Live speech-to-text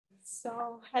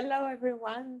So hello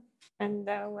everyone, and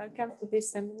welcome to this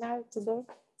seminar today.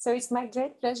 So it's my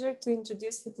great pleasure to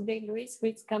introduce you today Luiz, who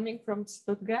is coming from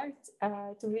Stuttgart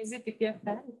to visit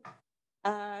EPFL.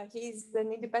 He's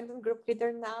an independent group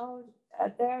leader now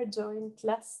there, joined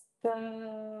last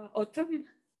autumn.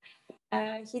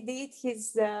 He did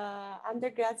his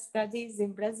undergrad studies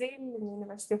in Brazil, in the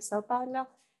University of Sao Paulo.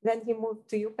 Then he moved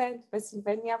to UPenn,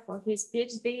 Pennsylvania for his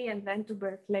PhD, and then to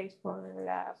Berkeley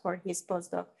for his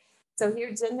postdoc. So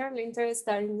his general interests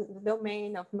are in the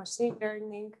domain of machine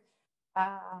learning,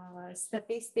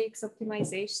 statistics,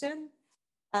 optimization.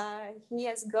 He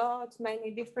has got many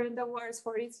different awards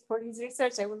for his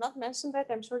research. I will not mention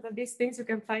that. I'm sure that these things you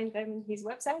can find them on his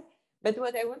website. But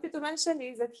what I wanted to mention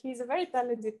is that he's a very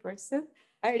talented person.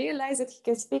 I realized that he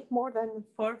can speak more than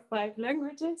 4 or 5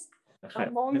 languages,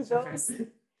 among those,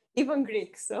 even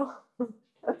Greek. So,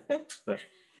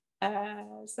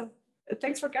 so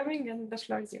thanks for coming, and the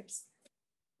floor is yours.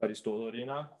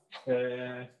 Lorena.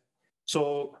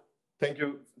 So thank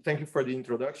you for the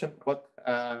introduction. What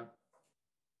I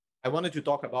wanted to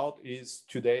talk about is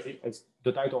today, as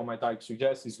the title of my talk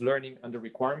suggests, is learning under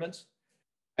requirements.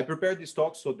 I prepared this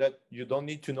talk so that you don't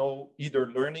need to know either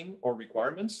learning or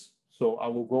requirements. So I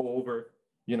will go over,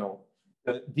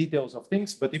 the details of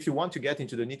things. But if you want to get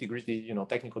into the nitty-gritty,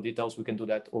 technical details, we can do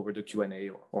that over the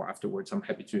Q&A or afterwards. I'm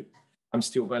happy to. I'm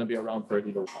still going to be around for a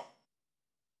little while.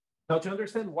 Now, to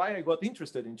understand why I got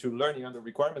interested into learning under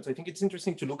requirements, I think it's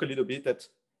interesting to look a little bit at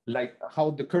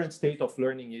how the current state of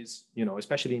learning is,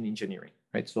 especially in engineering,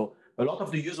 right? So a lot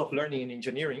of the use of learning in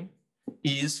engineering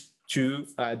is to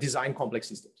design complex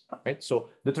systems, right? So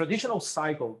the traditional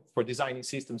cycle for designing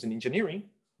systems in engineering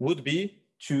would be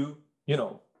to,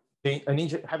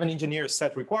 have an engineer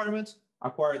set requirements,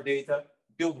 acquire data,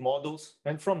 build models,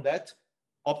 and from that,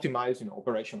 optimize,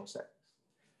 operational settings.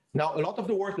 Now, a lot of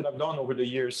the work that I've done over the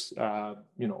years,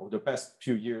 the past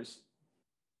few years,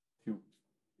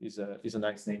 is a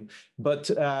nice name, but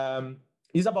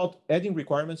is about adding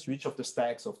requirements to each of the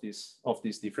stacks of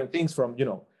these different things, from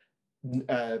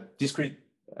discrete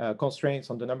constraints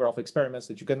on the number of experiments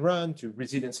that you can run to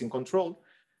resilience and control.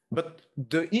 But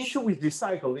the issue with this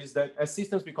cycle is that as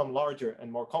systems become larger and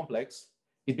more complex,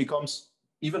 it becomes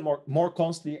even more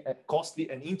costly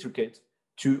and intricate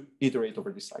to iterate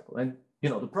over this cycle. And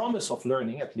the promise of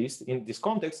learning, at least in this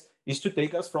context, is to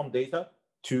take us from data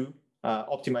to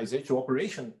optimization, to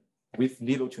operation with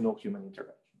little to no human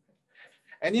intervention.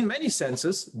 And in many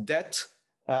senses, that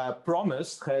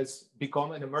promise has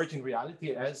become an emerging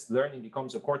reality as learning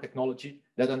becomes a core technology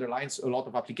that underlines a lot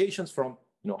of applications, from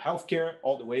healthcare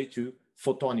all the way to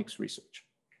photonics research.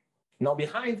 Now,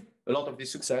 behind a lot of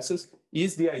these successes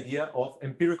is the idea of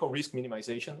empirical risk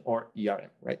minimization, or ERM,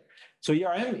 right? So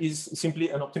ERM is simply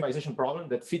an optimization problem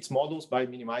that fits models by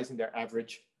minimizing their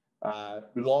average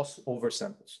loss over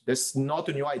samples. This is not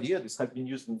a new idea. This has been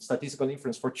used in statistical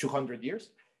inference for 200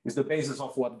 years. It's the basis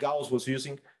of what Gauss was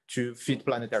using to fit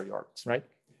planetary orbits, right?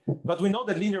 But we know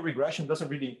that linear regression doesn't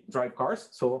really drive cars.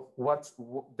 So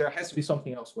there has to be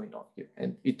something else going on here.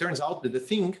 And it turns out that the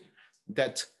thing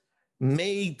that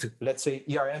made, let's say,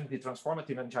 ERM the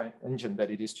transformative engine that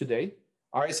it is today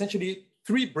are essentially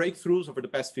 3 breakthroughs over the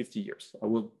past 50 years. I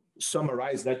will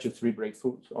summarize that to 3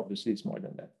 breakthroughs. Obviously, it's more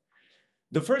than that.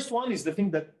 The first one is the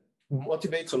thing that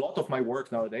motivates a lot of my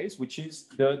work nowadays, which is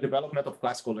the development of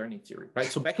classical learning theory, right?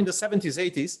 So back in the 70s,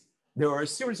 80s, there were a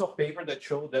series of papers that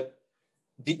showed that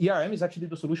the ERM is actually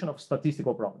the solution of a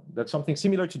statistical problem. That something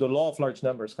similar to the law of large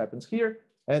numbers happens here.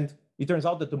 And it turns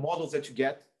out that the models that you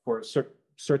get for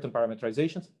certain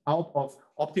parameterizations out of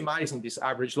optimizing this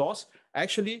average loss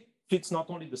actually fits not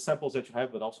only the samples that you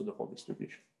have, but also the whole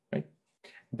distribution, right?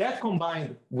 That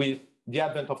combined with the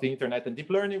advent of the internet and deep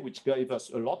learning, which gave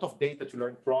us a lot of data to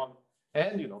learn from,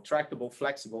 and tractable,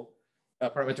 flexible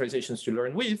parameterizations to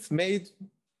learn with, made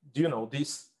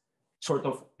this sort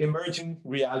of emerging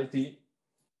reality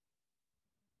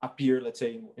appear, let's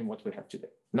say, in what we have today.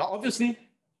 Now, obviously,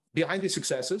 behind these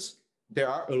successes, there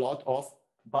are a lot of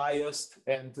biased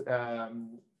and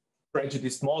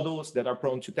prejudiced models that are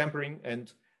prone to tampering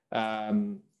and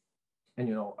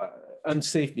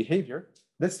unsafe behavior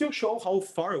that still show how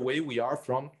far away we are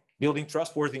from building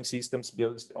trustworthy systems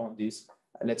built on this,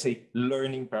 let's say,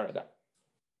 learning paradigm.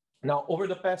 Now, over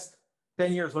the past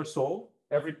 10 years or so,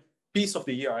 every piece of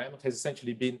the ERM has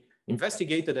essentially been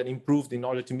investigated and improved in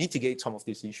order to mitigate some of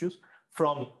these issues,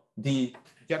 from the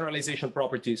generalization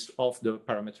properties of the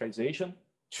parameterization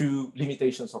to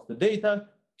limitations of the data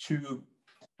to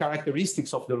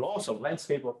characteristics of the loss, of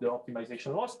landscape of the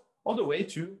optimization loss, all the way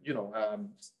to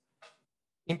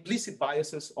implicit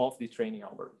biases of the training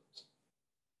algorithms.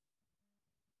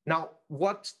 Now,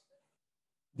 what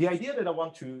the idea that I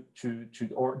want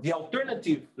or the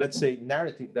alternative, let's say,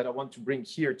 narrative that I want to bring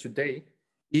here today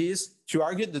is to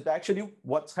argue that actually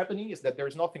what's happening is that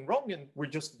there's nothing wrong and we're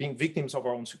just being victims of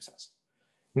our own success.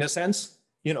 In a sense,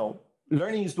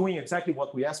 learning is doing exactly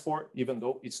what we asked for, even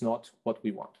though it's not what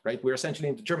we want, right? We're essentially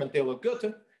in the German tale of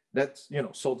Goethe that,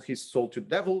 sold his soul to the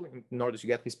devil in order to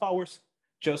get his powers,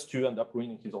 just to end up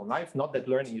ruining his own life. Not that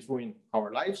learning is ruining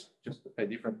our lives, just a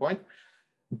different point.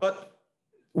 But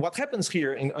what happens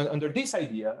here under this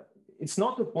idea, it's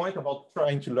not a point about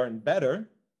trying to learn better,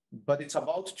 but it's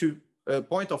about a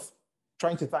point of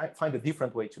trying to find a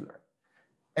different way to learn.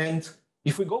 And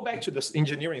if we go back to this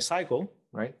engineering cycle,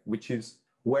 right, which is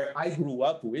where I grew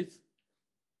up with,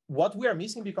 what we are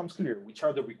missing becomes clear, which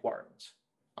are the requirements,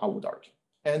 I would argue.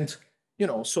 And,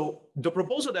 so the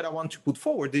proposal that I want to put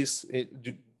forward is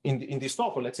in this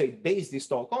talk, or let's say base this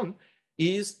talk on,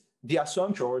 is the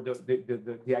assumption or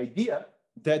the idea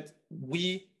that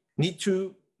we need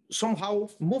to somehow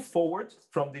move forward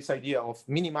from this idea of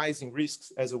minimizing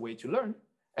risks as a way to learn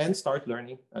and start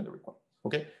learning under requirements.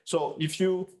 Okay, so if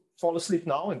you fall asleep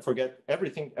now and forget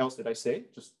everything else that I say,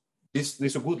 just this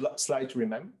is a good slide to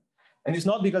remember. And it's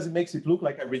not because it makes it look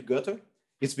like I read Goethe.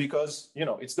 It's because,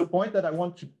 it's the point that I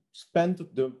want to spend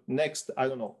the next,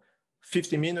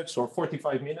 50 minutes or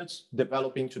 45 minutes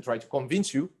developing to try to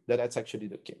convince you that that's actually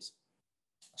the case.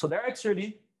 So there are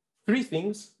actually 3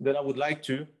 things that I would like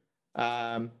to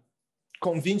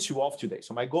convince you of today.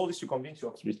 So my goal is to convince you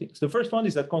of 3 things. The first one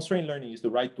is that constrained learning is the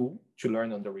right tool to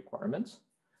learn under requirements.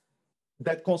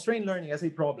 That constrained learning as a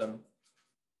problem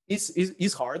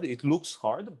is hard, it looks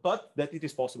hard, but that it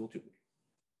is possible to do.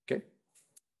 Okay.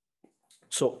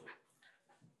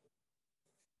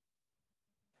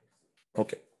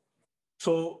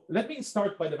 So let me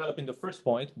start by developing the first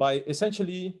point by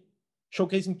essentially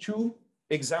showcasing 2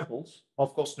 examples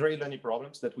of constrained learning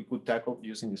problems that we could tackle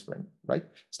using this framework, right?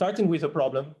 Starting with a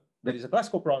problem that is a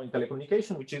classical problem in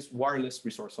telecommunication, which is wireless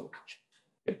resource allocation.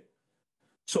 Okay.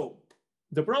 So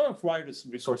the problem of wireless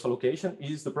resource allocation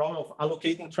is the problem of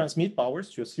allocating transmit powers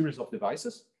to a series of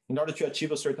devices in order to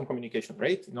achieve a certain communication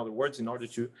rate. In other words, in order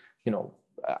to,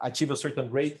 achieve a certain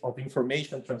rate of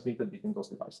information transmitted between those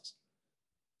devices.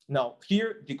 Now,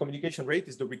 here, the communication rate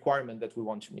is the requirement that we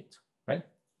want to meet, right?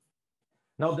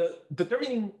 Now, the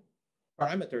determining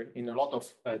parameter in a lot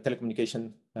of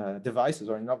telecommunication devices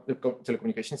or in a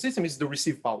telecommunication system is the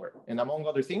receive power. And among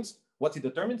other things, what it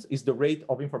determines is the rate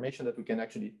of information that we can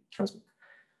actually transmit.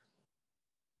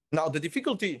 Now, the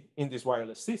difficulty in these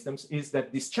wireless systems is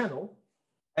that this channel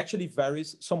actually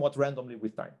varies somewhat randomly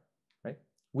with time, right?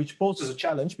 Which poses a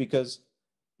challenge because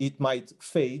it might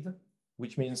fade,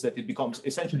 which means that it becomes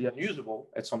essentially unusable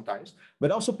at some times,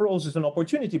 but also poses an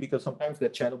opportunity because sometimes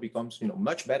that channel becomes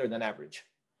much better than average.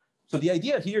 So the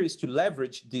idea here is to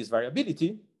leverage this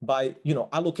variability by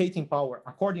allocating power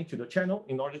according to the channel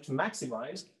in order to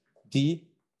maximize the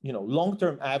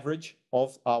long-term average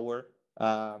of our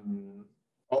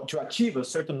to achieve a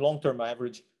certain long-term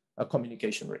average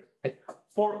communication rate. Right?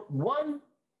 For one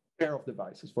pair of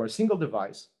devices, for a single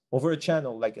device, over a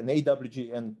channel like an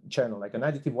AWGN channel, like an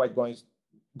additive white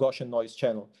Gaussian noise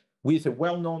channel with a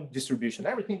well-known distribution,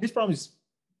 everything, this problem is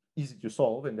easy to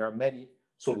solve and there are many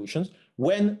solutions.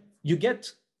 When you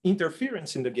get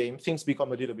interference in the game, things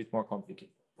become a little bit more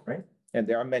complicated, right? And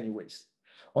there are many ways.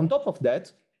 On top of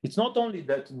that, it's not only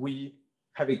that we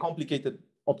have a complicated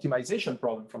optimization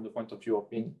problem from the point of view of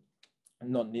being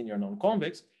non-linear,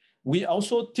 non-convex, we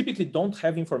also typically don't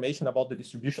have information about the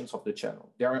distributions of the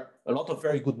channel. There are a lot of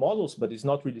very good models, but it's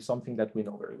not really something that we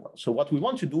know very well. So what we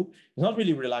want to do is not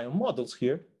really rely on models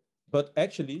here, but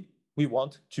actually we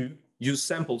want to use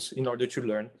samples in order to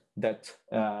learn that,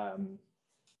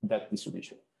 that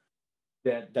distribution,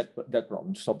 that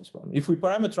problem, to solve this problem. If we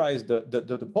parameterize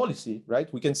the policy, right,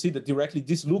 we can see that directly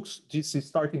this is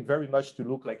starting very much to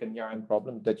look like an ERM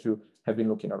problem that you have been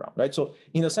looking around, right? So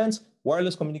in a sense,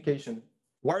 wireless communication,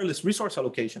 wireless resource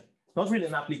allocation, not really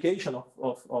an application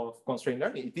of constrained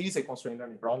learning. It is a constrained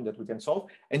learning problem that we can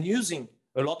solve. And using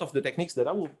a lot of the techniques that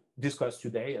I will discuss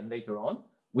today and later on,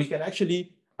 we can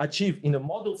actually achieve in a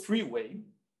model-free way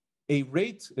a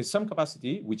rate, some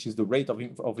capacity, which is the rate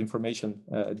of information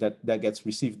that gets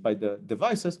received by the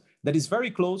devices, that is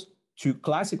very close to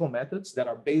classical methods that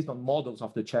are based on models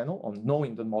of the channel, on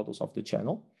knowing the models of the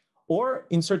channel. Or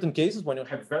in certain cases, when you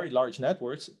have very large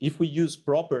networks, if we use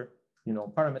proper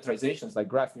parameterizations like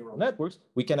graph neural networks,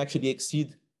 we can actually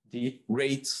exceed the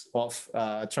rates of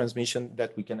transmission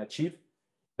that we can achieve,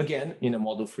 again, in a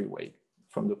model-free way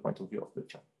from the point of view of the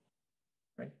channel,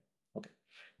 right? Okay.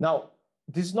 Now,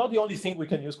 this is not the only thing we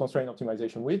can use constraint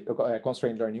optimization with,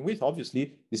 constraint learning with.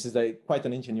 Obviously, this is quite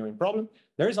an engineering problem.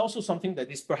 There is also something that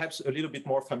is perhaps a little bit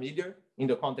more familiar in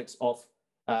the context of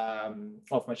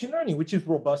machine learning, which is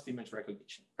robust image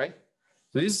recognition, right?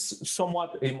 So this is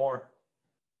somewhat a more,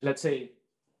 let's say,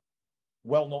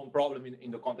 well-known problem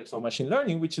in the context of machine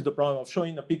learning, which is the problem of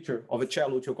showing a picture of a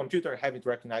cello to a computer, having to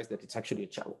recognize that it's actually a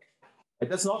cello. And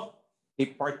that's not a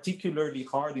particularly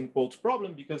hard in quotes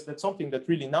problem, because that's something that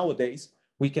really nowadays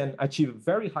we can achieve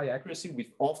very high accuracy with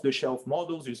off-the-shelf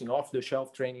models, using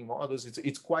off-the-shelf training models.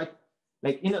 It's quite,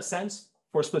 like, in a sense,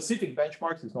 for specific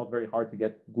benchmarks, it's not very hard to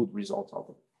get good results out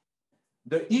of it.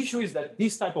 The issue is that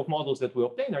these type of models that we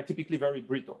obtain are typically very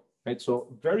brittle, right? So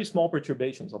very small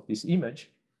perturbations of this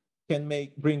image can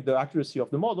bring the accuracy of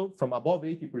the model from above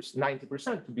 80%,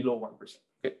 90% to below 1%.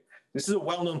 Okay? This is a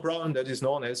well-known problem that is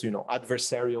known as,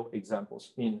 adversarial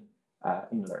examples in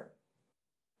learning.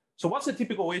 So what's the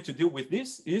typical way to deal with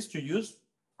this is to use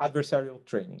adversarial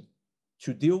training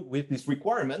to deal with this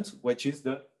requirement, which is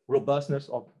the robustness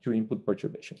of your input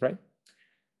perturbations, right?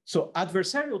 So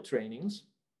adversarial training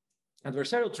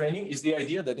is the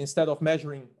idea that instead of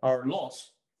measuring our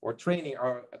loss or training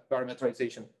our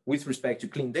parameterization with respect to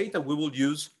clean data, we will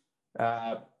use,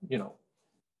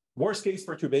 worst case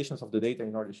perturbations of the data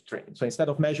in order to train. So instead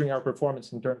of measuring our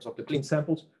performance in terms of the clean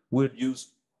samples, we'll use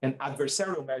an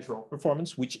adversarial measure of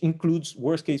performance, which includes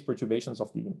worst case perturbations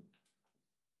of the input.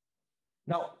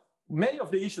 Now, many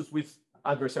of the issues with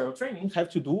adversarial training have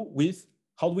to do with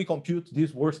how do we compute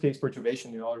this worst case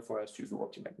perturbation in order for us to do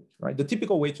optimization, right? The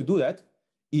typical way to do that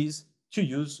is to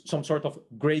use some sort of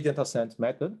gradient ascent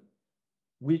method,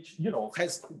 which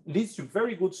leads to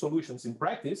very good solutions in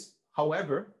practice.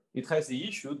 However, it has the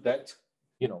issue that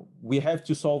we have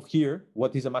to solve here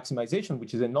what is a maximization,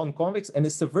 which is a non-convex and a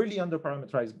severely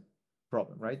underparameterized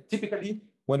problem, right? Typically,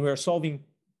 when we're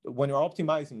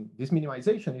optimizing, this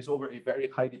minimization is over a very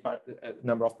high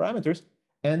number of parameters,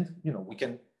 and we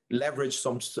can leverage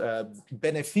some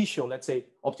beneficial, let's say,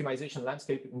 optimization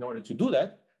landscape in order to do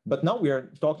that. But now we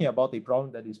are talking about a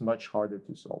problem that is much harder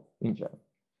to solve in general.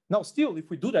 Now, still, if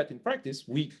we do that in practice,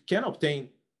 we can obtain,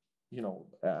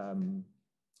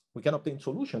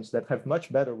 solutions that have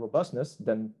much better robustness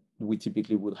than we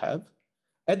typically would have,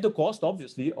 at the cost,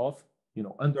 obviously, of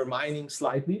undermining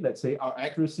slightly, let's say, our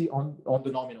accuracy on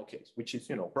the nominal case, which is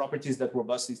properties that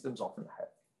robust systems often have.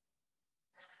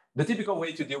 The typical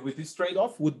way to deal with this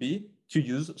trade-off would be to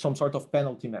use some sort of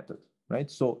penalty method, right?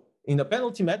 So in a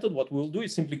penalty method, what we'll do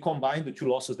is simply combine the two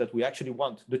losses that we actually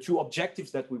want, the two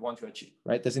objectives that we want to achieve,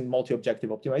 right? As in multi-objective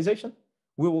optimization,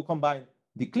 we will combine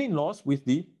the clean loss with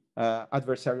the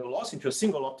adversarial loss into a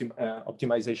single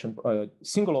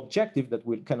single objective that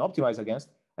we can optimize against,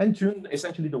 and tune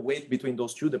essentially the weight between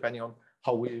those two, depending on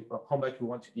how much we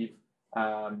want to give,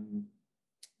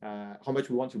 how much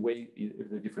we want to weigh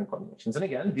the different combinations. And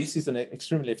again, this is an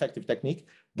extremely effective technique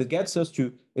that gets us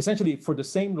to essentially, for the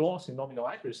same loss in nominal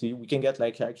accuracy, we can get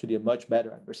actually a much better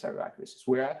adversarial accuracy.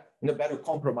 So we're in a better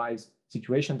compromise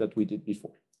situation that we did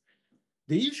before.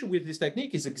 The issue with this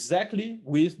technique is exactly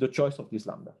with the choice of this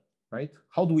lambda, right?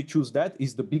 How do we choose that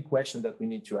is the big question that we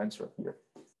need to answer here.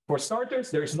 For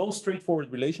starters, there is no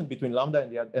straightforward relation between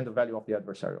lambda and the value of the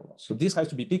adversarial loss. So this has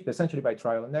to be picked essentially by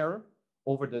trial and error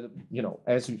over the,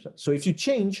 as you said. So if you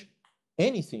change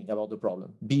anything about the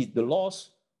problem, be it the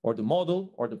loss or the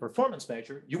model or the performance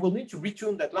measure, you will need to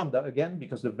retune that lambda again,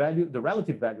 because the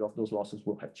relative value of those losses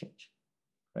will have changed,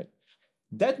 right?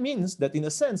 That means that in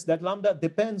a sense, that lambda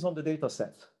depends on the data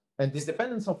set. And this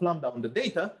dependence of lambda on the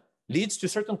data leads to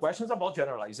certain questions about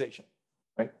generalization,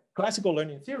 right? Classical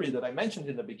learning theory that I mentioned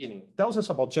in the beginning tells us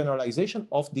about generalization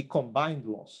of the combined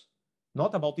loss,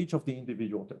 not about each of the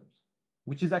individual terms,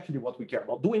 which is actually what we care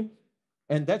about doing.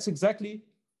 And that's exactly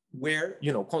where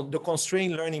the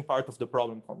constrained learning part of the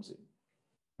problem comes in,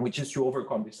 which is to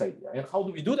overcome this idea. And how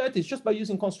do we do that? It's just by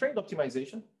using constraint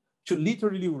optimization to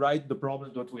literally write the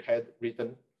problem that we had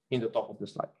written in the top of the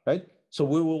slide, right? So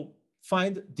we will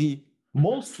find the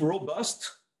most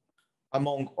robust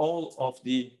among all of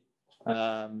the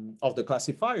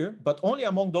classifier, but only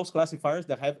among those classifiers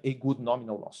that have a good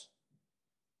nominal loss,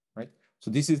 right? So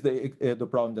this is the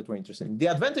problem that we're interested in. The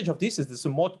advantage of this is this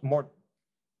is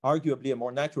arguably a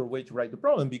more natural way to write the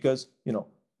problem, because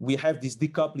we have this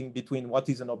decoupling between what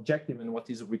is an objective and what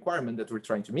is a requirement that we're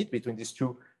trying to meet between these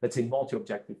two, let's say,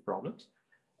 multi-objective problems.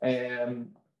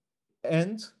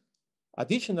 And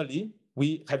additionally,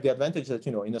 we have the advantage that,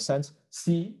 in a sense,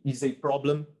 C is a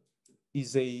problem,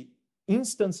 is a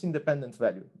instance independent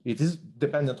value. It is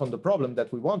dependent on the problem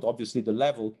that we want. Obviously, the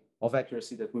level of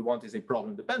accuracy that we want is a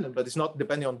problem dependent, but it's not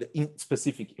depending on the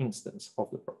specific instance of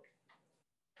the problem.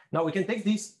 Now we can take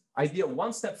this idea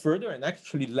one step further and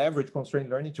actually leverage constrained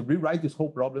learning to rewrite this whole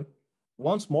problem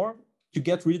once more to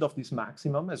get rid of this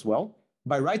maximum as well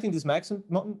by writing this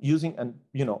maximum using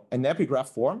an epigraph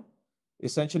form,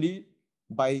 essentially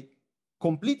by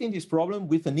completing this problem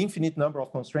with an infinite number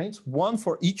of constraints, one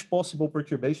for each possible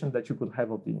perturbation that you could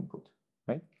have of the input,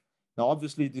 right? Now,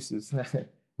 obviously, this is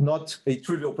not a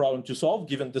trivial problem to solve,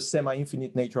 given the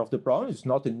semi-infinite nature of the problem. It's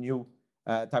not a new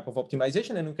type of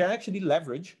optimization, and we can actually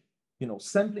leverage,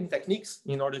 sampling techniques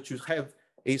in order to have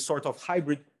a sort of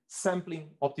hybrid sampling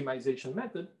optimization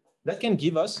method that can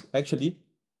give us actually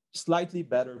slightly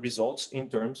better results in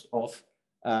terms of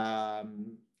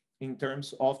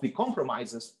the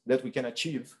compromises that we can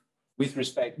achieve with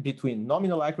respect between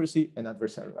nominal accuracy and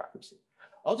adversarial accuracy.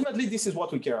 Ultimately, this is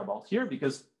what we care about here,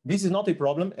 because this is not a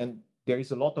problem, and there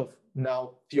is a lot of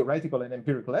now theoretical and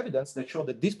empirical evidence that show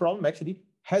that this problem actually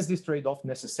has this trade-off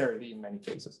necessarily in many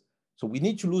cases. So we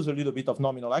need to lose a little bit of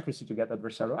nominal accuracy to get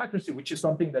adversarial accuracy, which is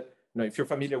something that, if you're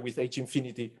familiar with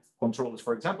H-infinity controllers,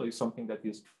 for example, is something that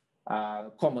is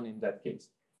common in that case.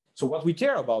 So what we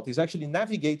care about is actually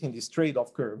navigating this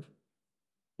trade-off curve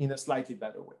in a slightly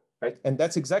better way, right? And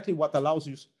that's exactly what allows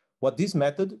you, what this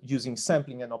method using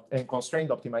sampling and constrained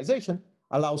optimization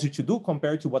allows you to do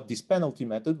compared to what this penalty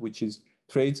method, which is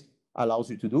trades, allows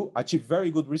you to do, achieve very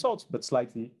good results, but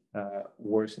slightly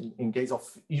worse in case of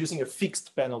using a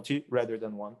fixed penalty rather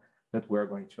than one that we're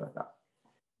going to adapt.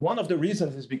 One of the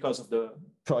reasons is because of the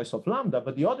choice of lambda,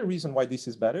 but the other reason why this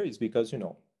is better is because,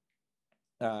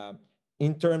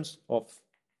 in terms of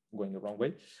going the wrong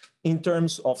way, in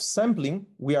terms of sampling,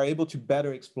 we are able to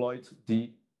better exploit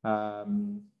the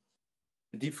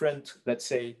different, let's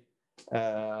say,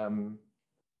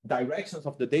 directions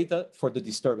of the data for the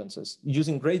disturbances.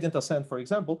 Using gradient ascent, for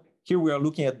example, here we are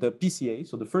looking at the PCA,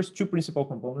 so the first two principal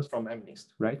components from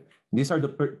MNIST, right? These are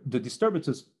the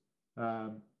disturbances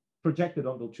projected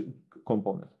on those two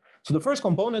components. So the first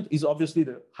component is obviously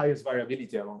the highest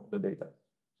variability along the data.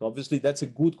 So obviously that's a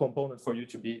good component for you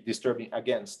to be disturbing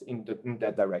against in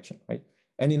that direction, right?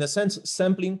 And in a sense,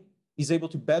 sampling is able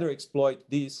to better exploit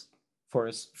this for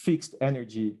a fixed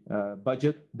energy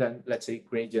budget than, let's say,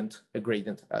 gradient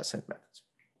ascent methods.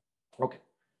 Okay,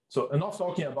 so enough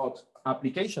talking about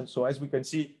applications. So as we can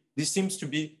see, this seems to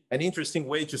be an interesting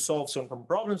way to solve some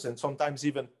problems and sometimes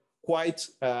even quite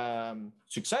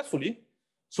successfully.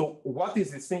 So what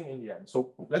is this thing in the end?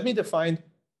 So let me define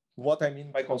what I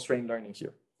mean by constrained learning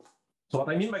here. So what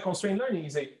I mean by constrained learning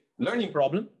is a learning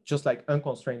problem, just like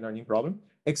unconstrained learning problem,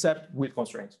 except with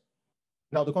constraints.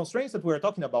 Now, the constraints that we're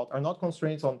talking about are not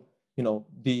constraints on,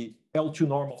 the L2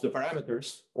 norm of the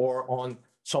parameters or on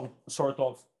some sort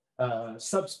of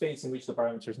subspace in which the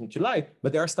parameters need to lie,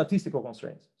 but they are statistical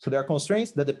constraints. So there are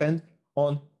constraints that depend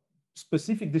on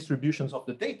specific distributions of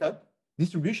the data,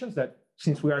 distributions that,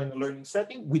 since we are in a learning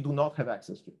setting, we do not have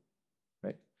access to,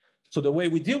 right? So the way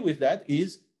we deal with that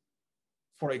is,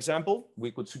 for example,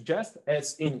 we could suggest,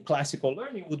 as in classical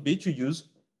learning, would be to use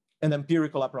an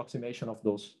empirical approximation of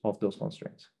those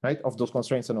constraints, right? Of those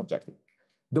constraints and objective.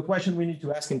 The question we need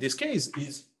to ask in this case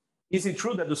is it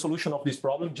true that the solution of this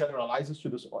problem generalizes to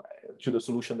the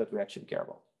solution that we actually care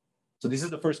about? So this is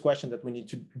the first question that we need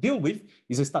to deal with,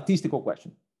 is a statistical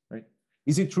question, right?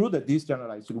 Is it true that this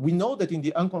generalizes? We know that in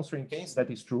the unconstrained case,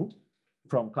 that is true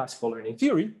from classical learning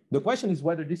theory. The question is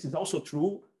whether this is also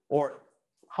true, or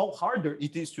how harder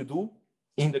it is to do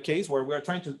in the case where we're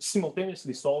trying to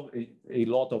simultaneously solve a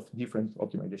lot of different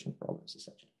optimization problems,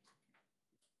 essentially.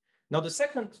 Now, the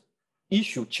second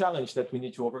challenge that we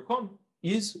need to overcome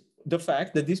is the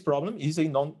fact that this problem is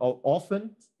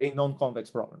often a non-convex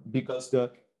problem, because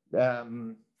either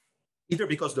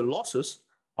because the losses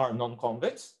are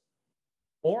non-convex,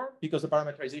 or because the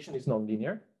parameterization is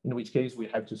non-linear, in which case we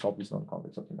have to solve this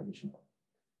non-convex optimization problem.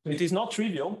 So it is not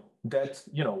trivial that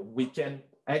we can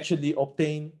actually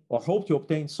obtain or hope to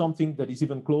obtain something that is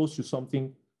even close to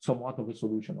something somewhat of a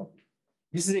solution of it.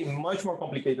 This is a much more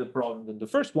complicated problem than the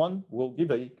first one. We'll give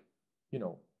a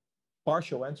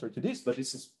partial answer to this, but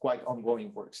this is quite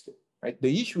ongoing work still, right?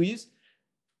 The issue is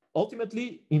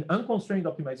ultimately in unconstrained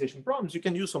optimization problems, you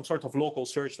can use some sort of local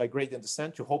search like gradient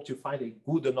descent to hope to find a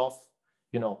good enough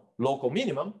local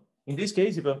minimum. In this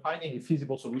case, even finding a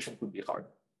feasible solution could be hard.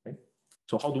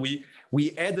 So how do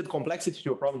we added complexity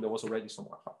to a problem that was already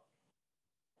somewhat hard.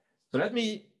 So let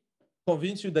me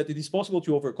convince you that it is possible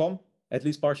to overcome, at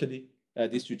least partially,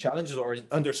 these two challenges, or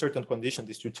under certain conditions,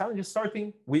 these two challenges,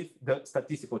 starting with the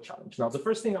statistical challenge. Now, the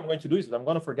first thing I'm going to do is that I'm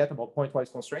going to forget about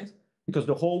pointwise constraints, because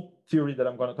the whole theory that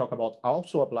I'm going to talk about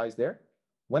also applies there.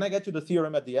 When I get to the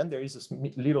theorem at the end, there is a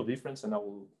little difference, and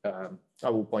I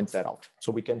will point that out.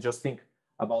 So we can just think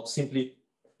about simply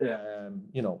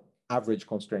average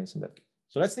constraints in that case.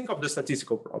 So let's think of the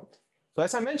statistical problem. So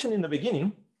as I mentioned in the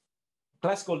beginning,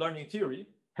 classical learning theory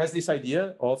has this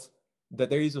idea of that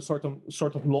there is a sort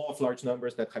of law of large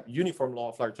numbers that have uniform law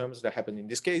of large numbers that happen in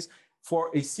this case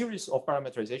for a series of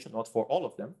parameterization, not for all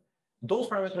of them. Those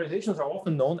parameterizations are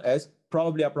often known as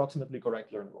probably approximately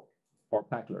correct learnable or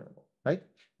PAC learnable, right?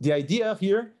 The idea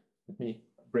here, let me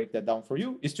break that down for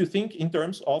you, is to think in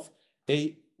terms of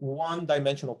a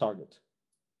one-dimensional target.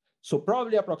 So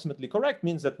probably approximately correct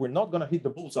means that we're not going to hit the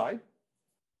bullseye.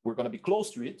 We're going to be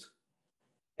close to it.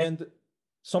 And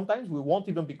sometimes we won't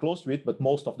even be close to it, but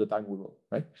most of the time we will,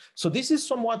 right? So this is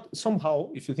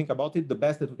somehow, if you think about it, the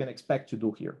best that we can expect to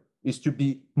do here is to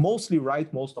be mostly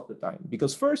right most of the time.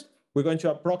 Because first, we're going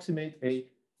to approximate a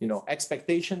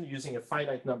expectation using a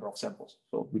finite number of samples.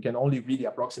 So we can only really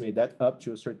approximate that up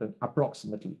to a certain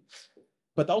approximately.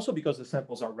 But also because the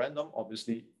samples are random,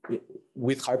 obviously,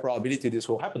 with high probability this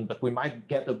will happen, but we might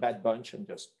get a bad bunch and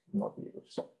just not be able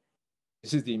to solve.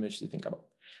 This is the image to think about.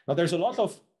 Now, there's a lot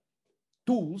of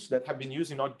tools that have been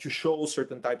used in order to show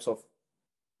certain types of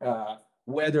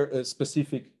whether a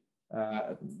specific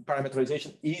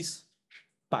parameterization is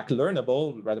PAC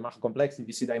learnable, Rademacher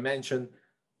complexity, VC dimension,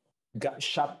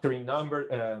 shattering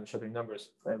numbers,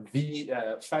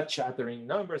 fat shattering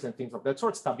numbers, and things of that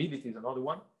sort. Stability is another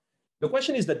one. The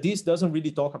question is that this doesn't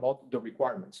really talk about the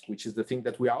requirements, which is the thing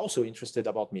that we are also interested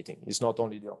about meeting. It's not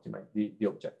only the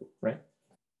objective, right?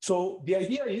 So the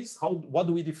idea is what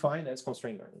do we define as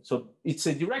constrained learning? So it's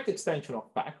a direct extension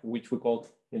of PAC, which we call,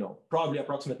 probably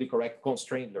approximately correct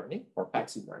constrained learning or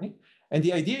PAC-seed learning. And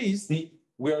the idea is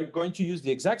we are going to use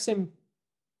the exact same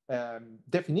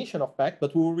definition of PAC,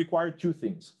 but we will require two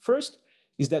things. First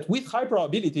is that with high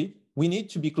probability, we need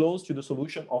to be close to the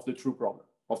solution of the true problem,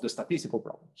 of the statistical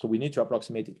problem. So we need to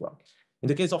approximate it well. In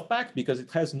the case of PAC, because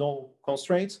it has no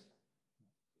constraints,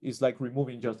 it's like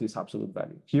removing just this absolute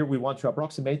value. Here we want to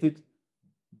approximate it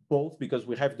both because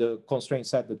we have the constraint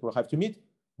set that we'll have to meet,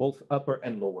 both upper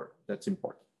and lower. That's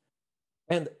important.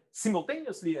 And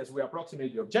simultaneously, as we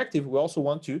approximate the objective, we also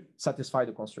want to satisfy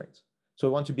the constraints. So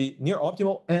we want to be near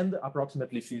optimal and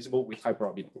approximately feasible with high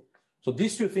probability. So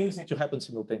these two things need to happen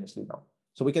simultaneously now.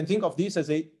 So we can think of this as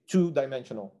a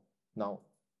two-dimensional now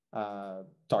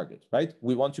target, right?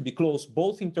 We want to be close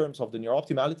both in terms of the near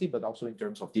optimality, but also in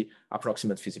terms of the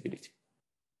approximate feasibility.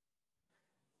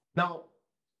 Now,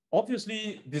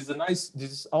 obviously, this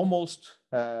is almost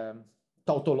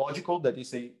tautological. That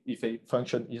is, if a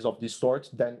function is of this sort,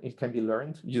 then it can be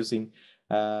learned using,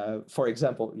 for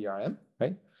example, ERM,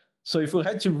 right? So if we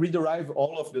had to rederive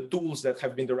all of the tools that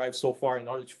have been derived so far in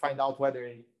order to find out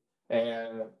whether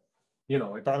a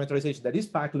parameterization that is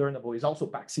PAC learnable is also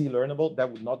PAC-C learnable,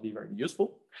 that would not be very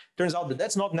useful. Turns out that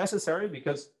that's not necessary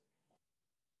because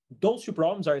those two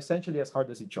problems are essentially as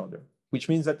hard as each other, which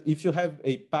means that if you have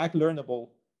a PAC learnable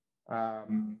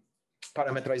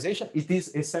parameterization, it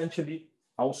is essentially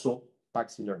also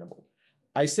PAC-C learnable.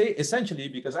 I say essentially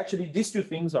because actually these two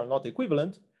things are not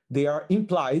equivalent. They are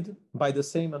implied by the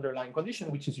same underlying condition,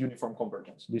 which is uniform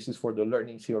convergence. This is for the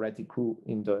learning theoretic crew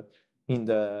in the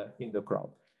crowd.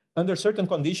 Under certain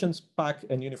conditions, PAC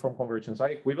and uniform convergence are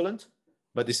equivalent,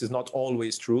 but this is not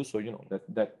always true. So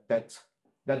that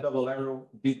double arrow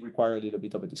did require a little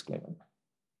bit of a disclaimer.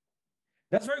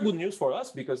 That's very good news for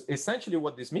us because essentially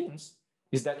what this means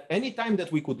is that any time that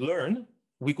we could learn,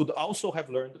 we could also have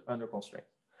learned under constraint.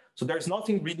 So there's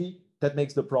nothing really that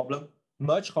makes the problem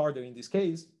much harder in this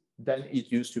case than it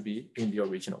used to be in the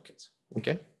original case,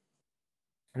 okay?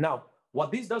 Now, what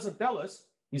this doesn't tell us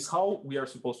is how we are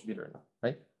supposed to be learning,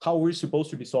 right? How we're supposed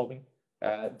to be solving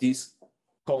this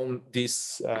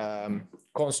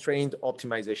constrained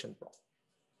optimization problem,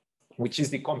 which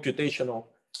is the computational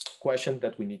question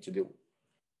that we need to deal with.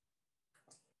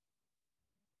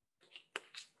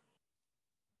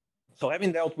 So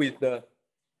having dealt with the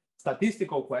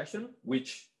statistical question,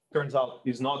 which turns out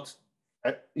is not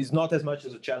as much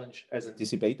as a challenge as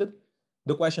anticipated,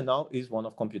 the question now is one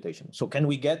of computation. So can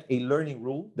we get a learning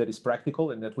rule that is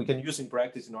practical and that we can use in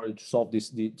practice in order to solve this,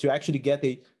 to actually get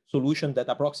a solution that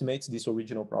approximates this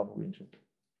original problem we're interested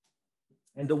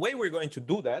in? And the way we're going to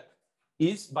do that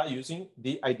is by using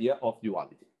the idea of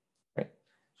duality. Right?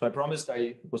 So I promised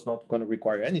I was not going to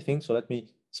require anything. So let me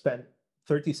spend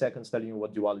 30 seconds telling you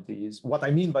what duality is, what I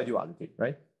mean by duality,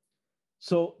 right?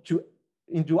 So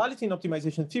in duality in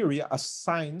optimization theory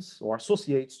assigns or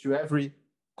associates to every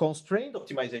constrained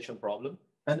optimization problem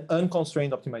an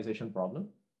unconstrained optimization problem,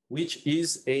 which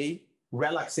is a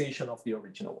relaxation of the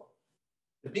original one.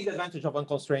 The big advantage of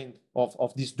unconstrained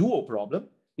of this dual problem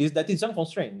is that it's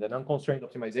unconstrained, and unconstrained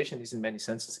optimization is in many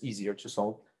senses easier to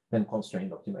solve than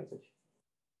constrained optimization.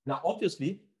 Now,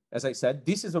 obviously, as I said,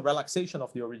 this is a relaxation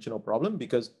of the original problem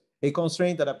because a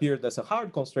constraint that appeared as a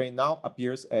hard constraint now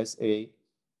appears as a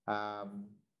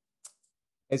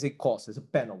cost, as a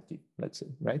penalty, let's say,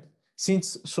 right?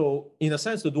 So in a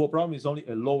sense, the dual problem is only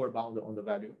a lower bound on the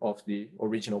value of the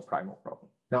original primal problem.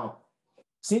 Now,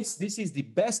 since this is the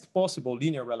best possible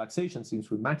linear relaxation, since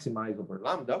we maximize over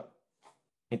lambda,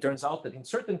 it turns out that in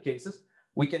certain cases,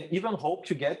 we can even hope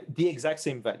to get the exact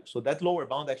same value. So that lower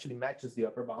bound actually matches the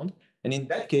upper bound. And in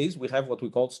that case, we have what we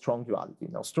call strong duality.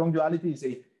 Now, strong duality is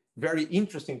a very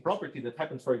interesting property that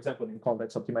happens, for example, in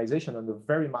convex optimization under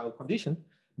very mild condition,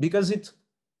 because it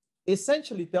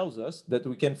essentially tells us that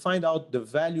we can find out the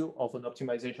value of an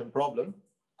optimization problem,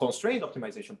 constrained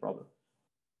optimization problem,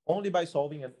 only by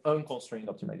solving an unconstrained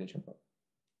optimization problem.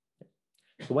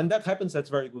 So when that happens, that's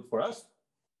very good for us,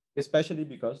 especially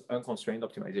because unconstrained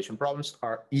optimization problems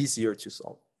are easier to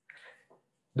solve.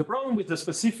 The problem with the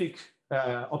specific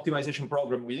optimization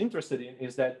problem we're interested in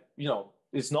is that,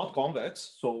 it's not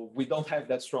convex, so we don't have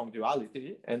that strong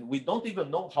duality, and we don't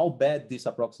even know how bad this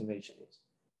approximation is,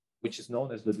 which is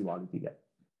known as the duality gap.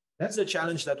 That's the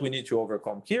challenge that we need to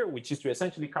overcome here, which is to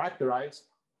essentially characterize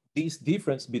this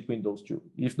difference between those two.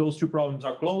 If those two problems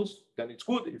are close, then it's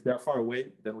good. If they're far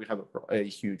away, then we have a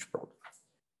huge problem.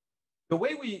 The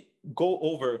way we go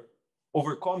over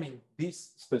overcoming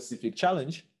this specific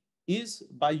challenge is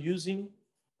by using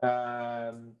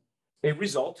a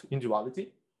result in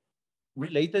duality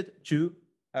related to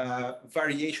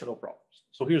variational problems.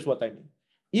 So here's what I mean.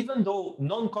 Even though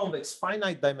non-convex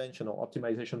finite dimensional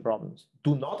optimization problems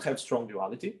do not have strong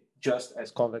duality, just as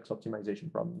convex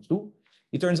optimization problems do,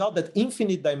 it turns out that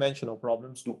infinite dimensional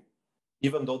problems do.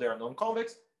 Even though they are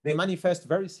non-convex, they manifest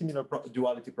very similar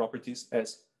duality properties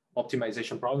as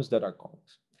optimization problems that are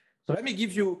convex. So let me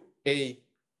give you a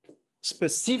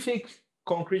specific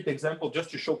concrete example just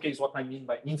to showcase what I mean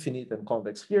by infinite and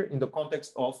convex here in the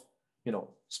context of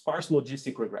sparse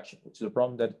logistic regression, which is a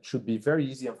problem that should be very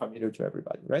easy and familiar to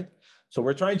everybody, right? So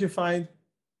we're trying to find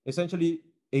essentially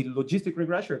a logistic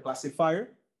regression, a classifier,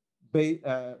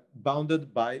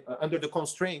 bounded by, under the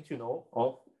constraint,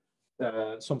 of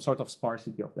some sort of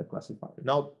sparsity of that classifier.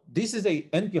 Now, this is a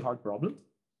NP-hard problem.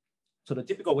 So the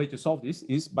typical way to solve this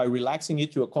is by relaxing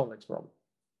it to a convex problem.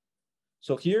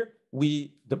 So here,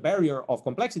 the barrier of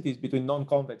complexity is between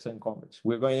non-convex and convex.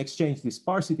 We're going to exchange the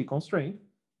sparsity constraint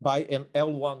by an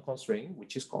L1 constraint,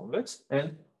 which is convex.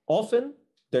 And often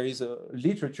there is a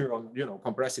literature on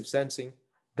compressive sensing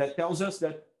that tells us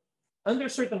that under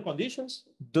certain conditions,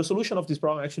 the solution of this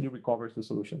problem actually recovers the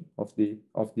solution of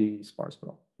the sparse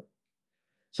problem.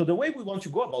 So the way we want to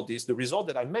go about this, the result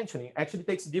that I'm mentioning, actually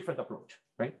takes a different approach,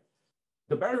 right?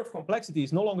 The barrier of complexity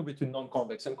is no longer between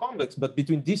non-convex and convex, but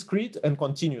between discrete and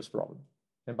continuous problem.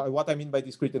 And by what I mean by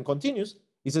discrete and continuous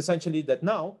is essentially that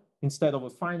now, instead of a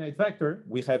finite vector,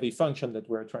 we have a function that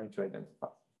we're trying to identify,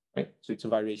 right? So it's a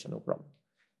variational problem.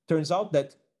 Turns out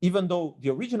that even though the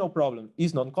original problem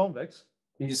is non-convex,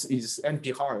 is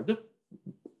NP-hard,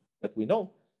 that we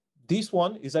know, this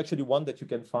one is actually one that you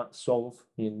can solve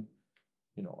in,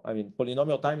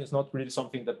 polynomial time is not really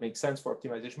something that makes sense for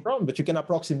optimization problem, but you can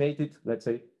approximate it, let's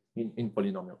say, in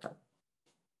polynomial time.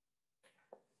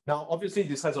 Now, obviously,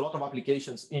 this has a lot of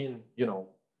applications in,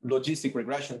 logistic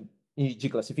regression,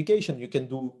 EEG classification. You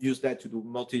can use that to do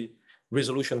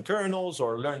multi-resolution kernels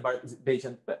or learn by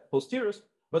Bayesian posteriors.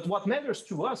 But what matters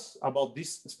to us about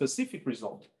this specific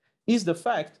result is the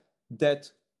fact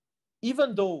that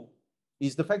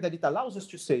it allows us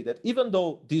to say that even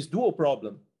though this dual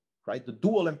problem, right, the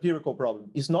dual empirical problem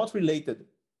is not related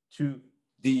to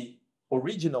the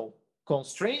original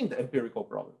constrained empirical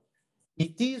problem,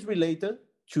 it is related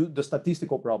to the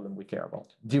statistical problem we care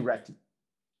about directly.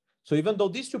 So even though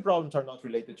these two problems are not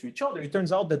related to each other, it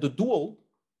turns out that the dual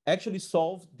actually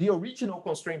solves the original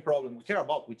constraint problem we care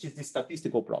about, which is the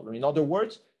statistical problem. In other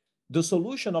words, the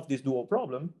solution of this dual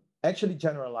problem actually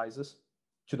generalizes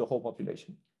to the whole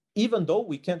population, even though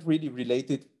we can't really relate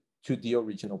it to the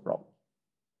original problem.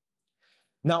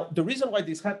 Now, the reason why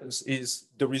this happens is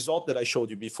the result that I showed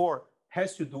you before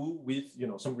has to do with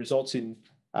some results in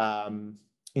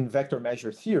vector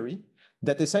measure theory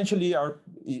that essentially are,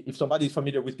 if somebody is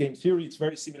familiar with game theory, it's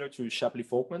very similar to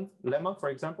Shapley-Folkman lemma, for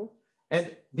example.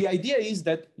 And the idea is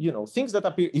that things that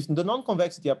appear, if the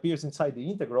non-convexity appears inside the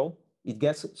integral, it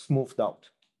gets smoothed out.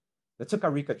 That's a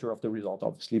caricature of the result,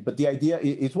 obviously, but the idea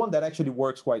is one that actually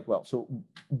works quite well. So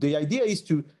the idea is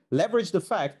to leverage the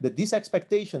fact that these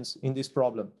expectations in this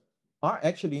problem are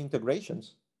actually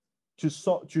integrations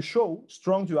to show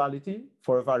strong duality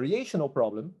for a variational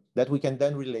problem that we can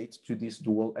then relate to this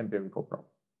dual empirical problem.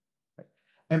 Right?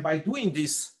 And by doing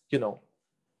this,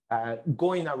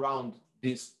 going around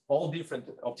these all different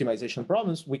optimization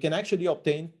problems, we can actually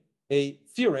obtain a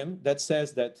theorem that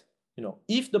says that,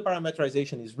 if the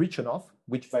parameterization is rich enough,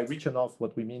 which by rich enough,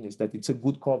 what we mean is that it's a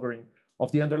good covering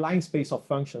of the underlying space of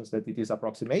functions that it is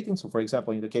approximating. So for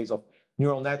example, in the case of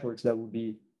neural networks, that would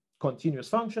be continuous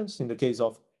functions. In the case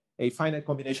of a finite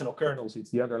combination of kernels,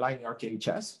 it's the underlying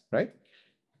RKHS, right?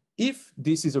 If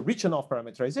this is a rich enough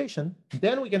parameterization,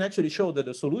 then we can actually show that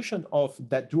the solution of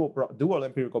that dual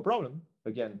empirical problem,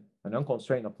 again, an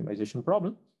unconstrained optimization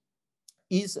problem,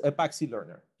 is a Paxi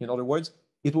learner. In other words,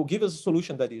 it will give us a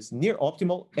solution that is near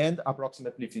optimal and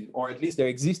approximately feasible, or at least there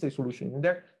exists a solution in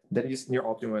there that is near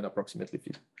optimal and approximately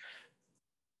feasible.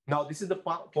 Now, this is the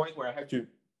point where I have to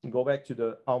go back to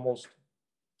the almost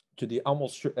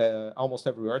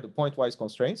everywhere, the pointwise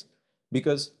constraints,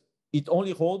 because it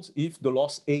only holds if the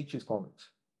loss H is convex.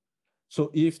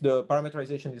 So if the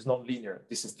parameterization is nonlinear,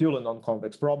 this is still a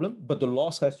non-convex problem, but the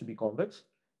loss has to be convex.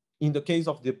 In the case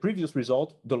of the previous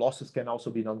result, the losses can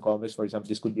also be non-convex. For example,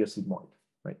 this could be a sigmoid,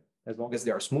 right? As long as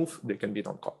they are smooth, they can be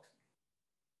non-convex.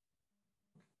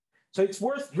 So it's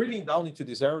worth drilling down into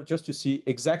this error just to see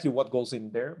exactly what goes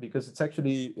in there, because it's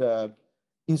actually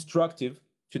instructive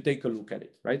to take a look at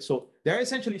it, right? So there are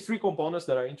essentially three components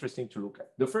that are interesting to look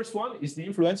at. The first one is the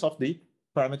influence of the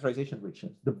parameterization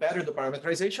richness. The better the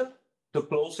parameterization, the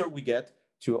closer we get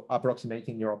to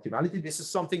approximating your optimality. This is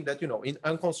something that, in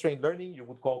unconstrained learning, you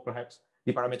would call perhaps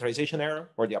the parameterization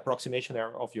error or the approximation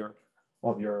error of your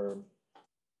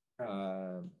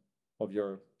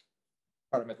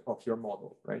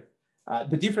model, right?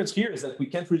 The difference here is that we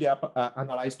can't really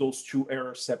analyze those two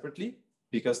errors separately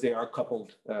because they are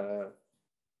coupled.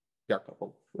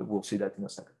 We'll see that in a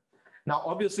second. Now,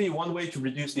 obviously, one way to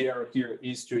reduce the error here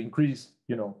is to increase,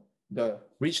 the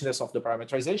richness of the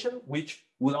parameterization, which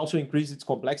will also increase its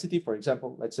complexity. For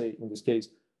example, let's say in this case,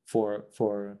 for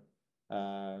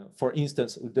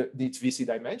instance, its VC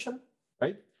dimension,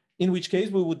 right? In which case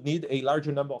we would need a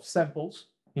larger number of samples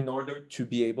in order to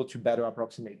be able to better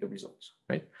approximate the results,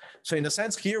 right? So in a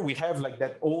sense here, we have like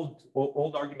that old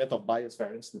argument of bias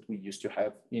variance that we used to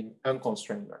have in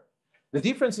unconstrained learning. The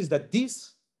difference is that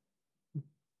this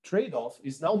trade-off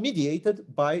is now mediated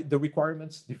by the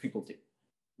requirements difficulty,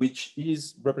 which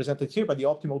is represented here by the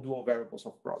optimal dual variables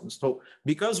of problems. So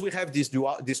because we have this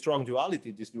strong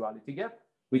duality, this duality gap,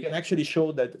 we can actually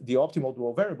show that the optimal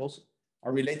dual variables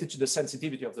are related to the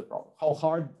sensitivity of the problem, how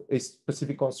hard a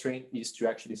specific constraint is to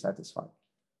actually satisfy.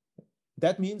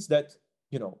 That means that,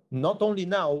 not only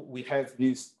now we have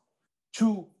this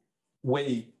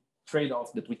two-way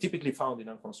trade-off that we typically found in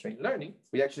unconstrained learning,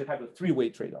 we actually have a three-way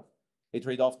trade-off. A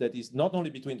trade-off that is not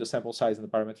only between the sample size and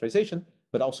the parameterization,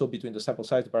 but also between the sample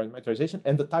size, the parameterization,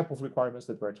 and the type of requirements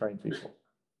that we're trying to equal.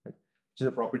 Right? Which is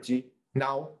a property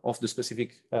now of the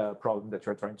specific problem that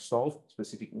you're trying to solve,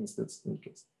 specific instance in the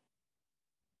case.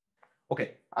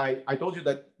 Okay, I told you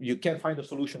that you can find a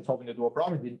solution solving a dual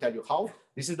problem. I didn't tell you how.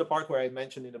 This is the part where I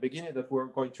mentioned in the beginning that we're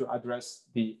going to address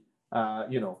the,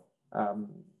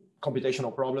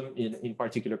 computational problem in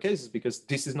particular cases, because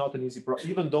this is not an easy problem.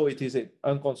 Even though it is an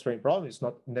unconstrained problem, it's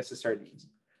not necessarily easy.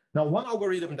 Now, one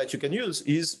algorithm that you can use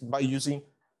is by using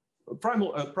a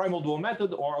primal dual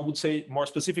method, or I would say more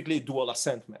specifically, dual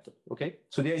ascent method, okay?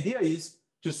 So the idea is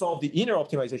to solve the inner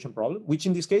optimization problem, which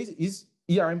in this case is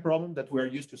ERM problem that we're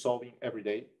used to solving every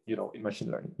day, in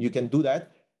machine learning. You can do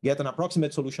that, get an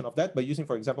approximate solution of that by using,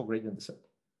 for example, gradient descent,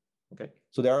 okay?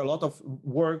 So there are a lot of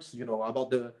works, about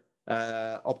the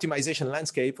optimization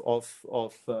landscape of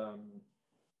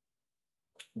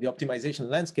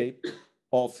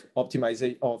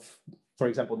for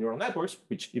example, neural networks,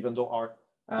 which even though are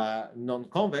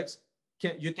non-convex,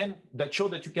 that show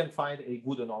that you can find a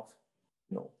good enough,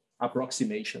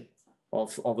 approximation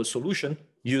of a solution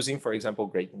using, for example,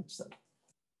 gradient descent.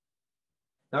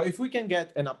 Now, if we can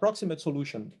get an approximate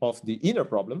solution of the inner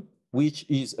problem, which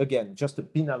is again just a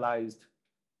penalized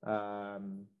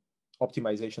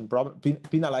optimization problem,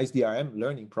 penalized DRM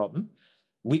learning problem,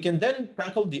 we can then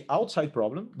tackle the outside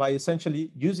problem by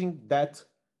essentially using that,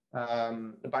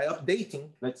 by updating,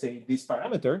 let's say, this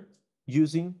parameter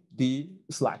using the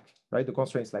slack, right? The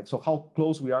constraint slack. So how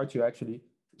close we are to actually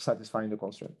satisfying the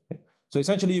constraint. Okay? So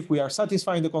essentially, if we are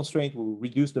satisfying the constraint, we'll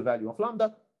reduce the value of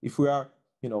lambda. If we are,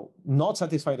 not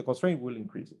satisfying the constraint, we'll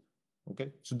increase it.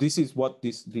 Okay. So this is what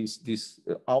this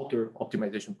outer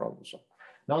optimization problem is.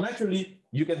 Now, naturally,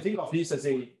 you can think of this as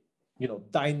a,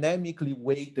 dynamically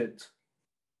weighted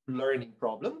learning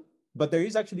problem, but there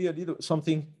is actually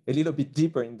something a little bit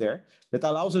deeper in there that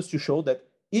allows us to show that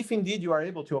if indeed you are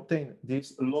able to obtain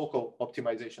this local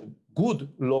optimization, good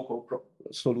local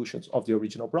solutions of the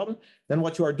original problem, then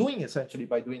what you are doing essentially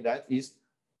by doing that is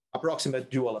approximate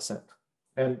dual ascent.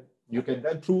 And you can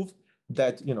then prove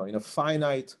that, in a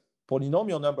finite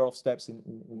polynomial number of steps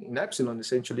in epsilon,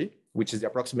 essentially, which is the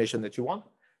approximation that you want,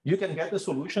 you can get a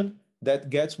solution that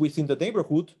gets within the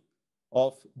neighborhood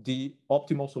of the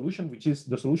optimal solution, which is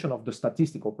the solution of the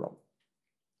statistical problem,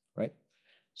 right?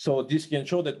 So this can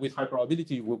show that with high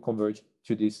probability, you will converge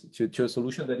to this to a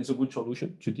solution that is a good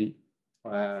solution to the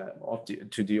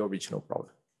original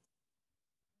problem.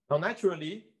 Now,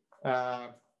 naturally,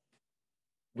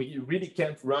 we really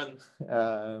can't run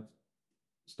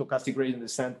stochastic gradient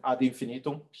descent ad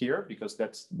infinitum here because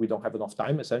we don't have enough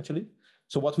time essentially.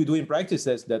 So what we do in practice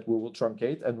is that we will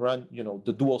truncate and run,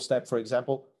 the dual step, for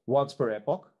example, once per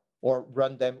epoch, or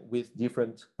run them with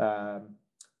different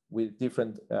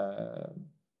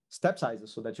step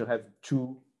sizes, so that you have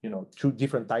two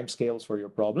different time scales for your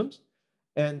problems.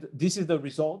 And this is the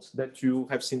results that you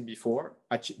have seen before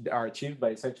are achieved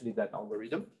by essentially that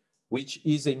algorithm, which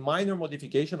is a minor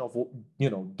modification of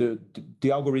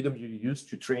the algorithm you use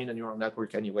to train a neural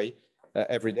network anyway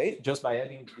every day, just by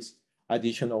adding this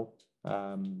additional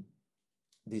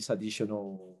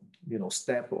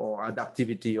step or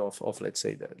adaptivity of let's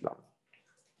say the lambda.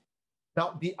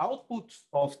 Now, the output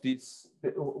of this,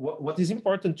 what is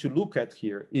important to look at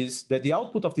here is that the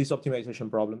output of this optimization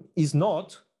problem is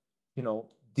not,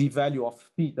 the value of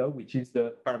theta, which is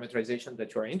the parameterization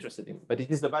that you are interested in, but it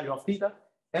is the value of theta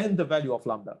and the value of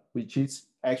lambda, which is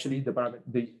actually the value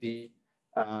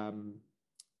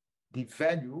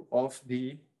of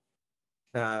the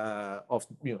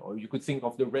you could think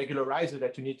of the regularizer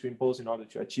that you need to impose in order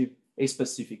to achieve a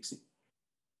specific C.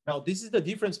 Now, this is the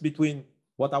difference between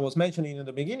what I was mentioning in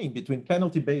the beginning, between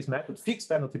penalty-based methods, fixed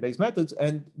penalty-based methods,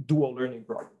 and dual learning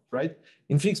problems, right?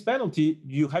 In fixed penalty,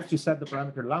 you have to set the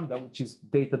parameter lambda, which is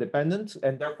data dependent,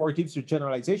 and therefore gives you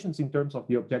generalizations in terms of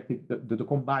the objective, the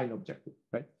combined objective,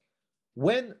 right?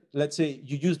 When, let's say,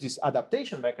 you use this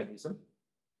adaptation mechanism,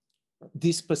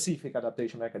 this specific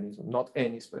adaptation mechanism, not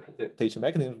any specific adaptation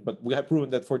mechanism, but we have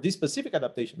proven that for this specific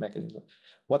adaptation mechanism,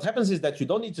 what happens is that you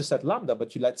don't need to set lambda,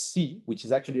 but you let C, which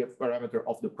is actually a parameter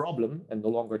of the problem and no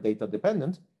longer data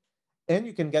dependent. And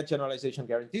you can get generalization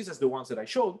guarantees as the ones that I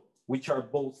showed, which are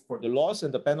both for the loss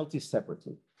and the penalty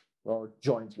separately or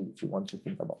jointly, if you want to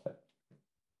think about that.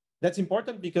 That's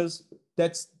important because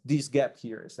that's this gap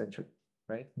here, essentially,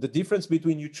 right? The difference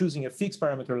between you choosing a fixed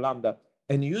parameter lambda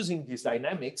and using these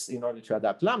dynamics in order to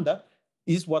adapt lambda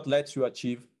is what lets you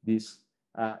achieve this,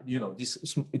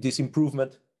 this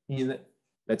improvement in,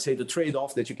 let's say, the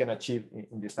trade-off that you can achieve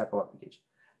in this type of application.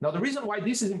 Now, the reason why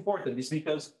this is important is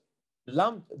because the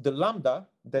lambda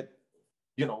that,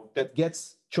 that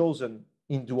gets chosen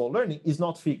in dual learning is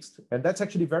not fixed. And that's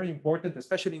actually very important,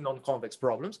 especially in non-convex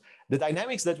problems. The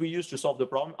dynamics that we use to solve the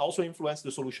problem also influence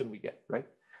the solution we get, right?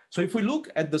 So if we look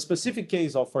at the specific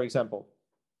case of, for example,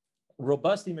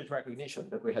 robust image recognition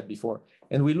that we had before,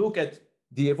 and we look at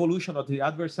the evolution of the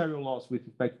adversarial loss with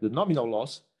respect to the nominal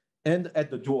loss, and at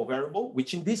the dual variable,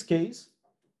 which in this case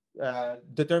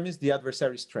determines the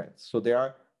adversary strength. So there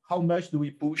are, how much do we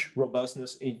push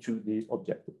robustness into the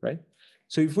objective, right?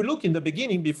 So if we look in the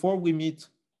beginning, before we meet,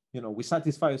 we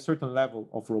satisfy a certain level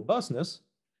of robustness,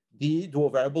 the dual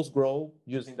variables grow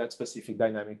using that specific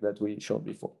dynamic that we showed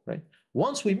before, right?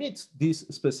 Once we meet this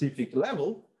specific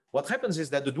level, what happens is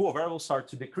that the dual variables start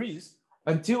to decrease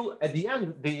until at the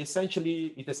end, it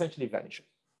essentially vanishes,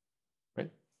 right?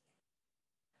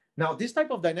 Now, this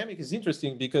type of dynamic is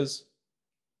interesting because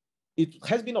it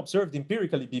has been observed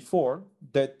empirically before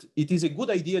that it is a good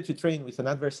idea to train with an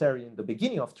adversary in the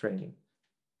beginning of training,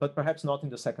 but perhaps not in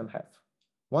the second half.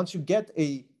 Once you get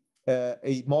a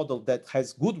model that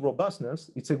has good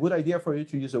robustness, it's a good idea for you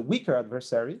to use a weaker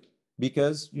adversary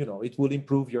because it will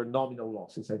improve your nominal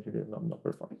loss, essentially your nominal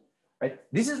performance. Right?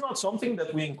 This is not something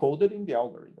that we encoded in the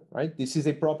algorithm, right? This is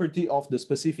a property of the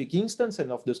specific instance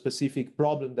and of the specific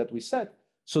problem that we set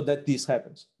so that this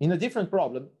happens. In a different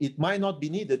problem, it might not be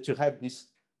needed to have this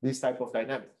type of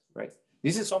dynamics, right?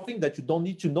 This is something that you don't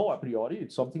need to know a priori.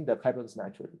 It's something that happens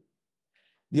naturally.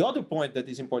 The other point that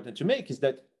is important to make is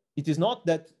that it is not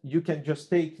that you can just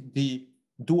take the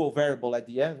dual variable at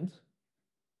the end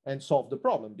and solve the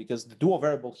problem, because the dual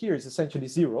variable here is essentially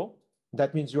 0.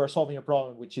 That means you are solving a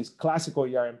problem which is classical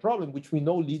ERM problem, which we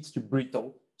know leads to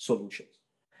brittle solutions.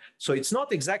 So it's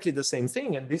not exactly the same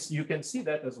thing. And this, you can see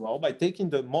that as well by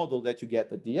taking the model that you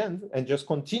get at the end and just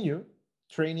continue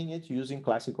training it using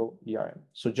classical ERM.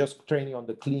 So just training on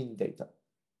the clean data.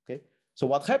 Okay. So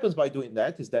what happens by doing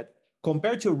that is that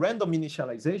compared to random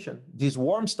initialization, this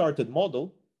warm-started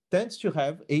model tends to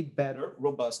have a better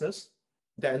robustness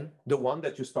than the one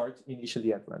that you start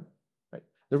initially at random. Right?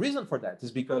 The reason for that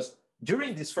is because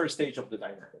during this first stage of the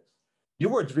dynamics, you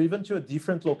were driven to a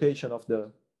different location of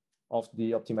the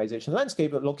optimization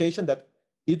landscape, a location that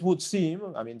it would seem,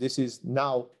 I mean, this is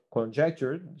now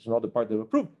conjectured, it's not the part that we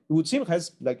proved, it would seem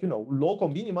has like, local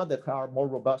minima that are more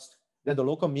robust than the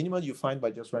local minima you find by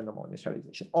just random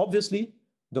initialization. Obviously,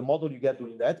 the model you get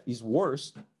doing that is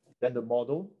worse than the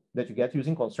model that you get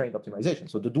using constraint optimization.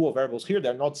 So the dual variables here,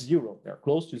 they're not zero. They're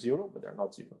close to zero, but they're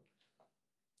not zero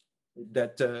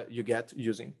that you get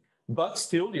using. But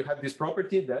still, you have this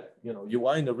property that, you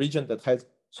are in a region that has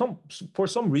for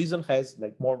some reason has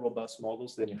like more robust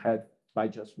models than you had by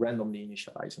just randomly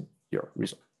initializing your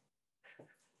result.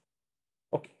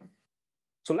 Okay.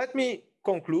 So let me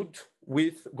conclude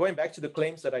with going back to the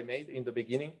claims that I made in the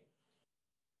beginning,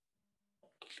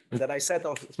 that I set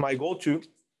as my goal to,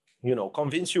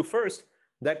 convince you first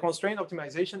that constraint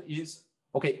optimization is,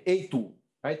 okay, a tool,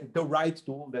 right? The right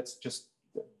tool. That's just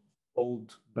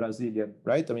old Brazilian,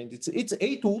 right? I mean, it's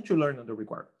a tool to learn under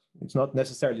requirements. It's not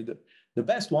necessarily the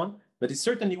best one, but it's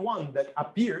certainly one that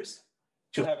appears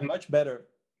to have much better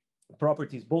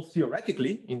properties, both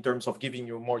theoretically in terms of giving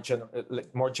you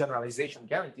more generalization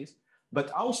guarantees, but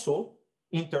also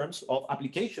in terms of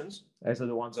applications, as are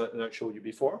the ones that I showed you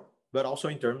before, but also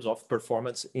in terms of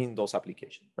performance in those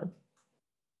applications. Right?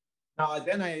 Now,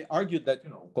 then I argued that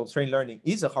constrained learning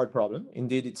is a hard problem.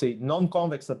 Indeed, it's a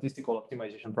non-convex statistical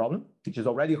optimization problem, which is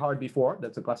already hard before.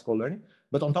 That's a classical learning.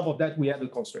 But on top of that, we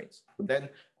added constraints. So then,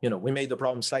 we made the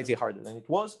problem slightly harder than it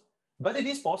was. But it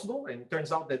is possible, and it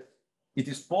turns out that it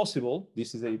is possible.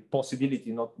 This is a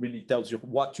possibility, not really tells you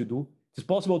what to do. It's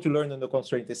possible to learn under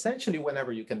constraint essentially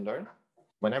whenever you can learn.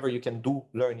 Whenever you can do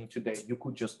learning today, you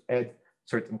could just add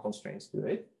certain constraints to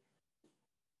it.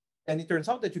 And it turns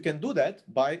out that you can do that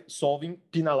by solving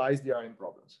penalized DRM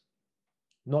problems.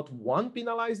 Not one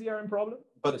penalized DRM problem,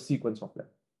 but a sequence of them,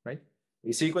 right?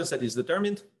 A sequence that is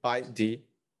determined by the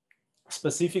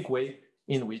specific way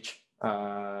in which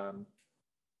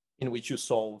you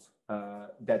solve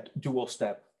that dual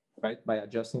step, right? By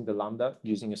adjusting the lambda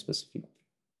using a specific.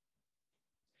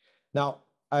 Now,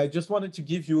 I just wanted to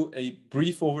give you a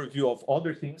brief overview of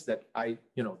other things that I,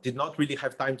 did not really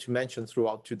have time to mention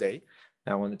throughout today.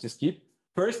 I wanted to skip.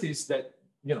 First is that,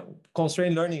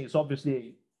 constrained learning is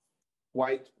obviously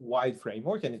a wide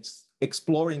framework, and it's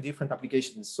exploring different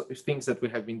applications, so things that we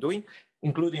have been doing,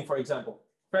 including, for example,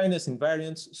 fairness,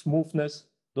 invariance, smoothness.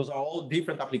 Those are all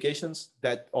different applications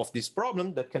of this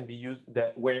problem that can be used,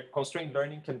 where constrained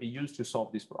learning can be used to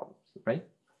solve these problems, right?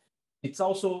 It's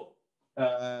also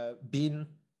been,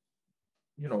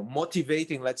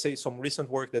 motivating, let's say, some recent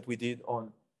work that we did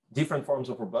on different forms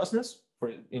of robustness,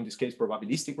 in this case,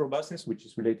 probabilistic robustness, which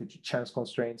is related to chance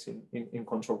constraints in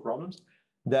control problems,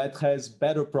 that has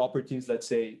better properties, let's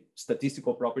say,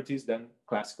 statistical properties than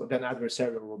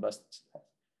adversarial robustness.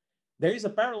 There is a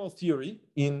parallel theory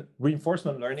in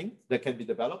reinforcement learning that can be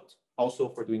developed also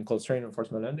for doing constraint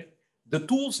reinforcement learning. The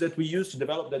tools that we use to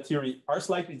develop that theory are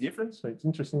slightly different. So it's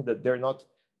interesting that they're not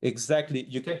exactly,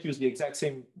 you can't use the exact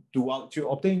same duality. To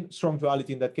obtain strong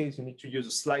duality in that case, you need to use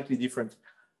a slightly different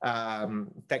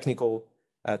technical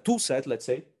tool set, let's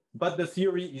say. But the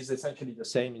theory is essentially the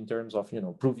same in terms of,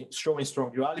 showing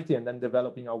strong duality and then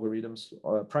developing algorithms,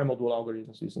 primal dual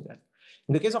algorithms using that.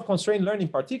 In the case of constrained learning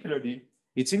particularly,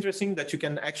 it's interesting that you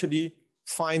can actually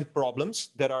find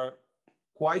problems that are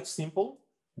quite simple,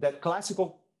 that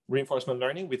classical reinforcement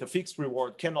learning with a fixed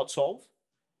reward cannot solve,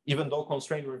 even though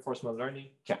constrained reinforcement learning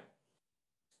can.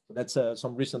 So that's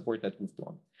some recent work that we've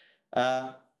done.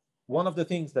 One of the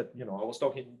things that I was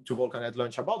talking to Volkan at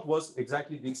lunch about was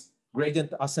exactly these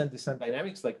gradient ascent descent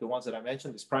dynamics, like the ones that I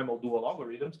mentioned, these primal dual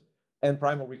algorithms and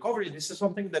primal recovery. This is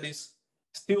something that is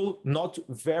still not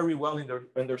very well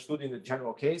understood in the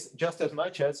general case, just as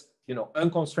much as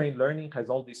unconstrained learning has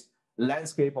all this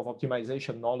landscape of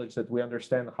optimization knowledge that we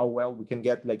understand how well we can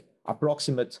get like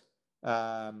approximate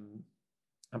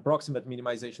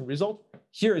minimization result.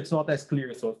 Here it's not as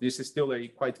clear, so this is still a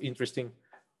quite interesting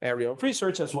area of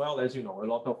research, as well as a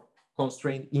lot of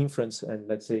constrained inference and,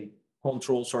 let's say,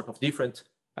 control sort of different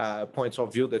points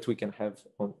of view that we can have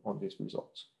on these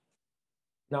results.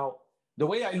 Now, the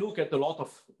way I look at a lot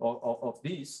of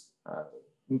these,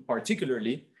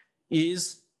 particularly,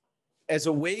 is as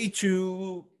a way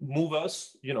to move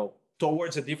us,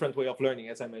 towards a different way of learning,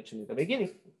 as I mentioned in the beginning,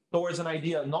 towards an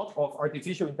idea not of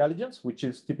artificial intelligence, which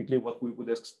is typically what we would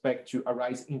expect to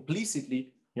arise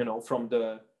implicitly, from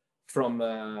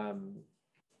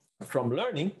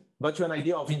learning, but to an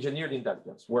idea of engineered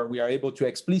intelligence, where we are able to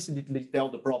explicitly tell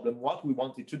the problem what we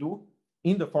want it to do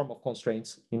in the form of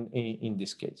constraints in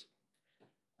this case.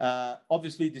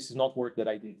 Obviously, this is not work that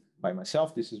I did by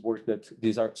myself. This is work that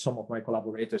these are some of my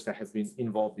collaborators that have been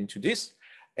involved into this.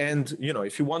 And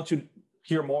if you want to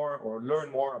hear more or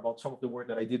learn more about some of the work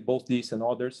that I did, both these and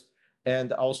others,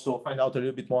 and also find out a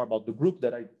little bit more about the group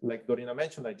that like Dorina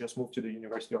mentioned, I just moved to the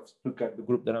University of Stuttgart, the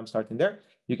group that I'm starting there.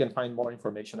 You can find more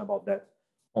information about that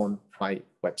on my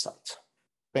website.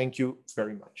 Thank you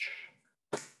very much.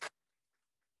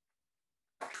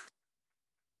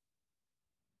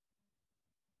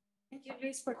 Thank you,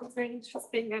 Luis, for this very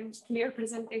interesting and clear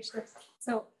presentation.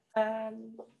 So I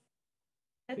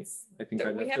think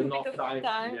we have a bit of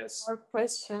time yes. for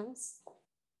questions.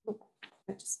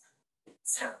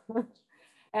 So,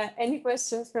 any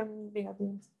questions from the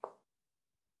audience?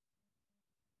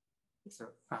 So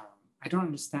I don't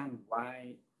understand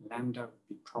why lambda would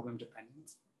be problem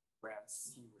dependent, whereas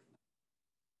C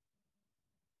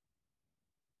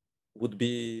would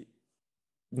be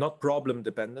not problem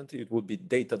dependent, it would be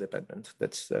data dependent.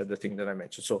 That's the thing that I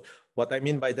mentioned. So what I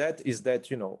mean by that is that,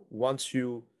 once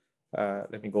you,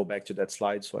 let me go back to that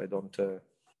slide so I don't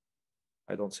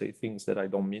say things that I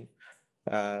don't mean.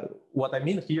 What I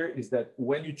mean here is that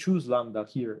when you choose lambda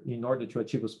here in order to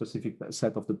achieve a specific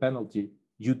set of the penalty,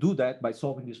 you do that by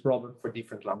solving this problem for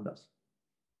different lambdas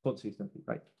consistently,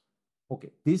 right?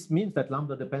 Okay, this means that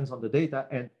lambda depends on the data,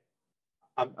 and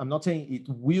I'm not saying it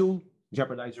will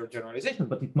jeopardize your generalization,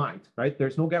 but it might, right?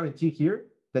 There's no guarantee here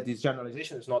that this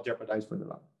generalization is not jeopardized for the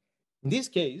lambda. In this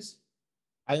case,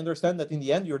 I understand that in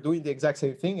the end, you're doing the exact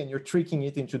same thing and you're tricking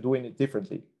it into doing it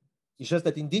differently. It's just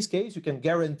that in this case, you can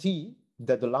guarantee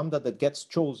that the lambda that gets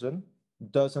chosen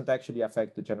doesn't actually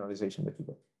affect the generalization that you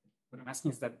get. What I'm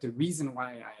asking is that the reason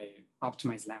why I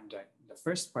optimize lambda in the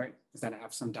first part is that I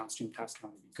have some downstream tasks I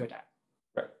want to be good at.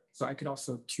 Right. So I could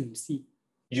also tune C.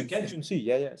 You can tune C,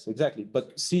 yes, exactly.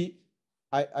 But C,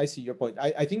 I see your point.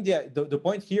 I think the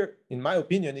point here, in my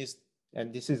opinion, is,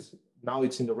 and this is, now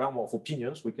it's in the realm of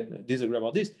opinions, we can disagree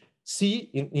about this, C,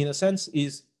 in a sense,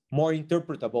 is more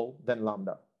interpretable than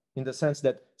lambda, in the sense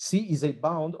that C is a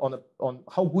bound on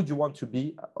how good you want to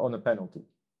be on a penalty,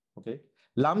 okay?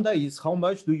 Lambda is how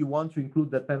much do you want to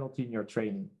include that penalty in your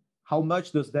training? How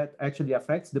much does that actually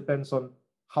affect depends on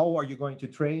how are you going to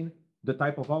train, the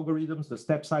type of algorithms, the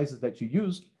step sizes that you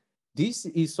use. This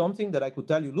is something that I could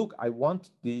tell you, look, I want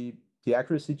the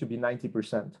accuracy to be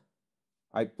 90%.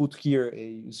 I put here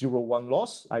a 0-1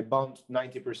 loss, I bound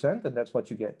 90%, and that's what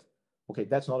you get. Okay,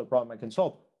 that's not a problem I can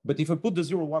solve. But if I put the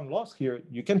 0-1 loss here,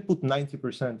 you can put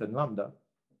 90% in lambda.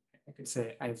 I could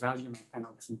say I value my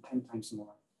penalty 10 times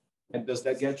more. And does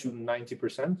that get you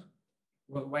 90%?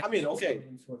 Well, I mean, okay.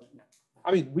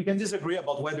 I mean, we can disagree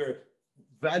about whether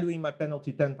valuing my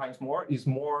penalty 10 times more is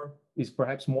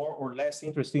perhaps more or less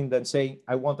interesting than saying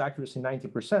I want accuracy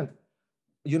 90%.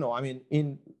 I mean,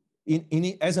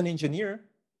 as an engineer,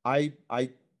 I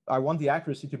want the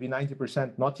accuracy to be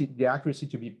 90%, not the accuracy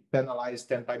to be penalized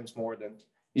 10 times more than.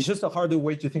 It's just a harder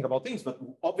way to think about things. But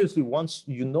obviously, once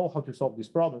you know how to solve these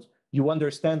problems, you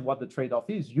understand what the trade-off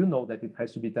is. You know that it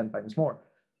has to be 10 times more.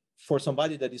 For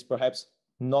somebody that is perhaps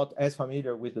not as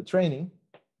familiar with the training,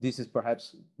 this is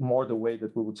perhaps more the way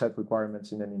that we would set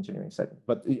requirements in an engineering setting.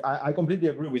 But I completely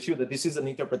agree with you that this is an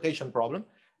interpretation problem,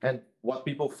 and what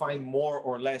people find more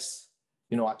or less,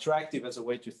 attractive as a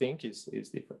way to think is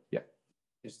different. Yeah.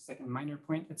 There's a second minor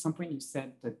point. At some point, you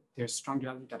said that there's strong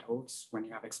duality that holds when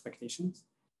you have expectations.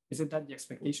 Is it that the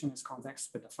expectation is convex,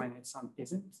 but the finite sum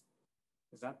isn't?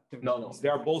 Is that no? They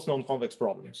are both non-convex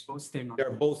problems.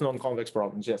 They're both non-convex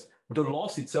problems. Yes, the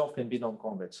loss itself can be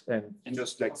non-convex, and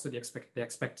just like also the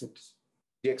expected.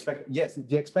 Yes,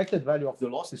 the expected value of the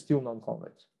loss is still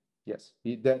non-convex. Yes,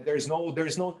 it's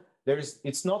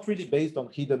not really based on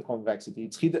hidden convexity.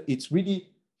 It's really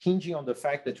hinging on the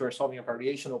fact that you are solving a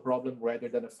variational problem rather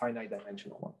than a finite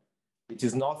dimensional one. It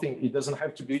is nothing. It doesn't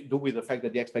have to do with the fact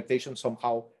that the expectation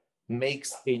somehow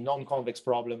makes a non-convex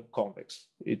problem convex.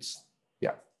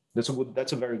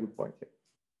 That's a very good point here.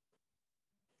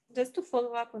 Just to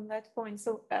follow up on that point,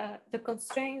 so the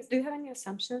constraints, do you have any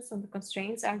assumptions on the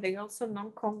constraints? Are they also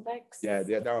non-convex? Yeah,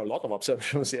 there are a lot of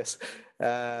assumptions, yes.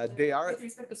 They are. With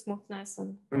respect to smoothness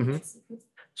and convexity.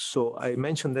 So I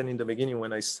mentioned then in the beginning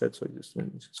when I said, so just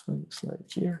let me just find the slide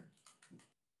here.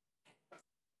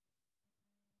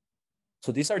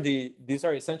 So these are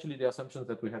essentially the assumptions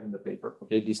that we have in the paper.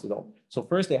 Okay, listed all. So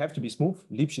first they have to be smooth,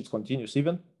 Lipschitz continuous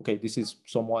even. Okay, this is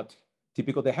somewhat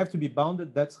typical. They have to be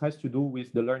bounded. That has to do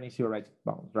with the learning theoretic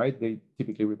bounds, right? They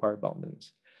typically require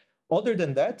boundaries. Other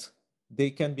than that,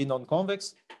 they can be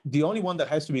non-convex. The only one that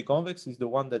has to be convex is the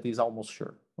one that is almost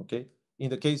sure. Okay. In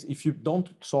the case, if you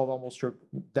don't solve almost sure,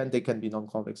 then they can be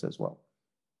non-convex as well.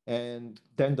 And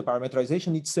then the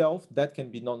parameterization itself, that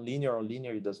can be non-linear or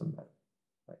linear, it doesn't matter.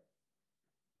 Right?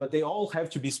 but they all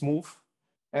have to be smooth.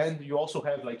 And you also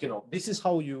have like, this is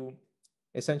how you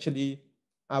essentially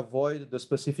avoid the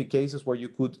specific cases where you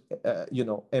could,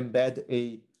 embed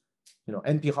a,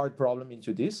 NP-hard problem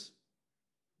into this,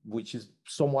 which is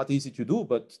somewhat easy to do,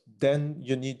 but then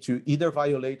you need to either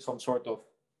violate some sort of,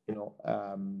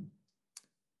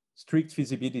 strict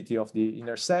feasibility of the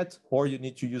inner set, or you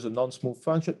need to use a non-smooth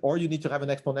function, or you need to have an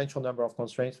exponential number of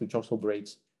constraints, which also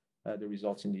breaks the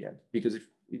results in the end. Because if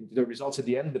the results at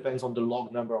the end depends on the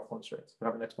log number of constraints. If you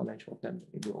have an exponential, then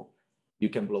you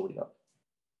can blow it up.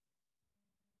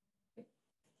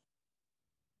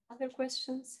 Other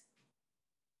questions?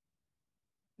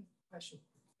 Question.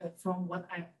 From what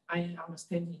I am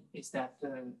understanding is that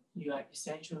you are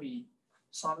essentially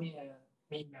solving a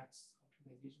min-max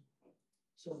optimization.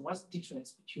 So what's the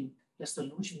difference between the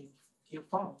solution you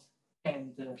found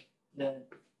and the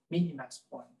minimax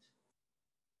point?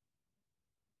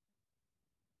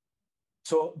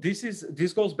 So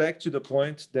this goes back to the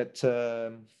point that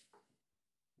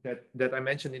that I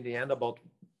mentioned in the end about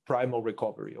primal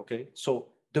recovery. Okay, so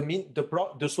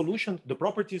the solution, the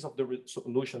properties of the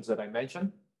solutions that I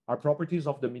mentioned are properties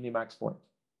of the minimax point.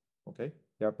 Okay,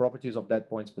 they are properties of that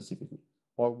point specifically,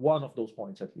 or one of those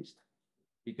points at least,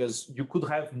 because you could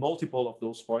have multiple of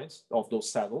those points, of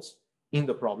those saddles in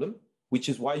the problem, which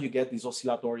is why you get these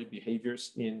oscillatory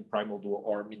behaviors in primal dual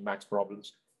or min-max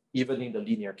problems, even in the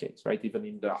linear case, right? Even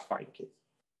in the affine case.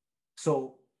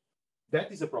 So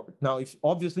that is a property. Now, if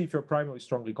your primal is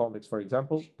strongly convex, for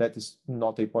example, that is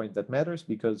not a point that matters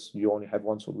because you only have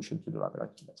one solution to the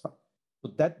Lagrangian. That's fine.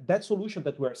 But that solution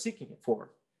that we are seeking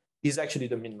for is actually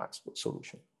the min-max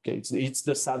solution. Okay, it's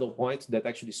the saddle point that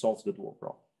actually solves the dual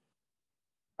problem.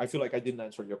 I feel like I didn't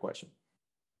answer your question.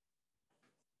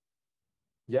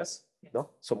 Yes? No?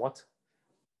 Somewhat?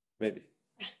 Maybe.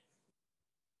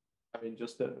 I mean,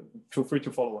 just feel free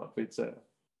to follow up. It's Other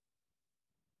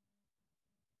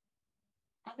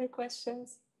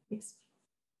questions? Yes.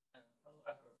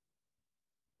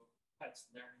 That's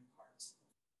learning parts.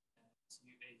 So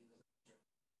you made the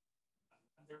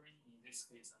rendering in this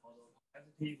case, a model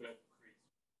complexity will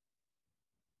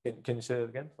increase. Can you say that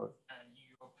again? And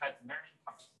you had learning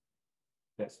parts.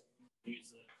 Yes.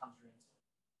 Use the constraint.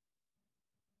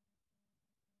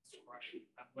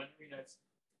 I'm wondering that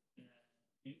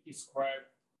you describe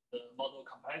the model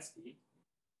complexity.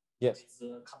 Yes. With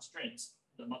the constraints,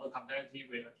 the model complexity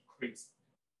will decrease.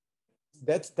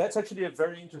 That's actually a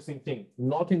very interesting thing,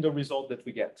 not in the result that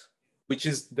we get, which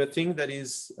is the thing that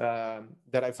is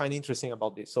that I find interesting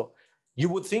about this. So you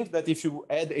would think that if you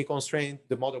add a constraint,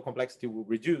 the model complexity will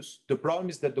reduce. The problem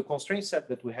is that the constraint set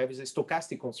that we have is a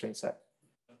stochastic constraint set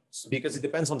because it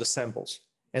depends on the samples.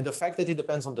 And the fact that it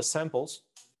depends on the samples,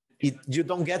 you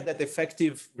don't get that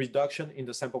effective reduction in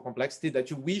the sample complexity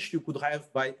that you wish you could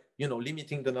have by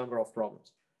limiting the number of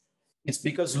problems. It's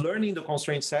because learning the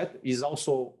constraint set is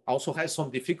also has some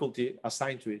difficulty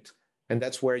assigned to it. And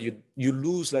that's where you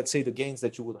lose, let's say, the gains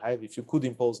that you would have if you could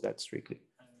impose that strictly.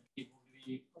 It would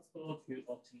be possible to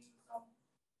obtain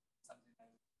something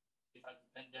like data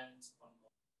dependence on the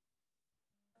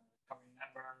coming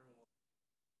number, or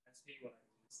let's see what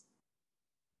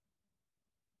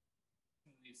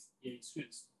it's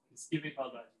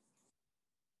difficult.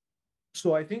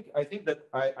 So I think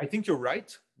you're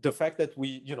right. The fact that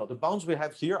the bounds we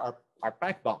have here are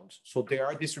pack bounds, so they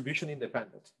are distribution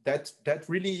independent. That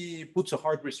really puts a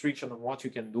hard restriction on what you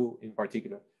can do in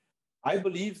particular. I do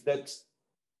believe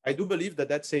that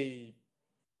that's a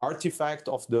artifact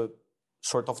of the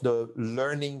sort of the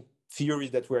learning theory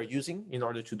that we're using in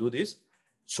order to do this.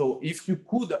 So if you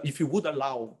would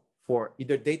allow for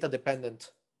either data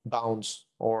dependent bounds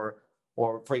or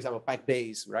for example pack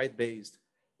based, right, based,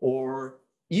 or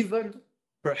even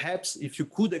perhaps if you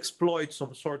could exploit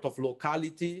some sort of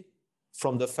locality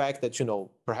from the fact that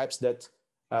perhaps that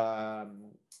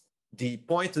the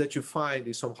point that you find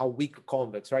is somehow weak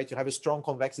convex, right? You have a strong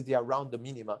convexity around the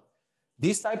minima.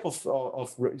 This type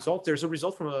of result, there's a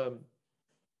result from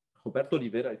Roberto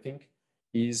Oliveira, I think,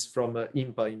 is from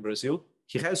IMPA in Brazil.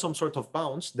 He has some sort of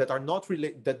bounds that are not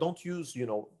related, that don't use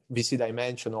VC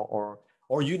dimension or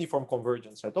uniform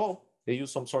convergence at all. They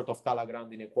use some sort of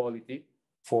Talagrand inequality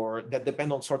that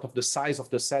depend on sort of the size of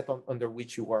the set under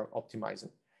which you are optimizing.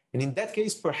 And in that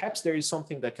case, perhaps there is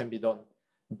something that can be done.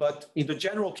 But in the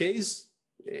general case,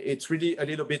 it's really a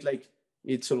little bit like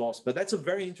it's a loss. But that's a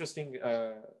very interesting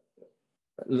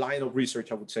line of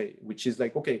research, I would say, which is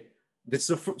like, okay, this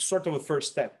is sort of a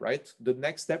first step, right? The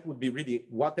next step would be really,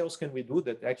 what else can we do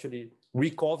that actually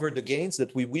recover the gains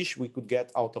that we wish we could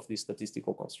get out of these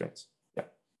statistical constraints? Yeah,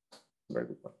 very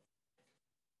good point.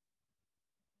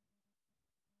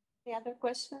 Any other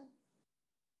question?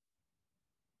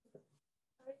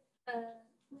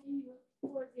 when you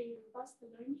for the robust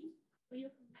learning, when you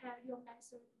compare your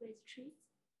method with trees,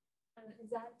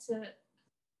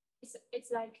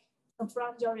 it's like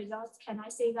from your results, can I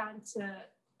say that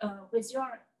with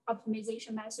your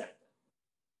optimization method,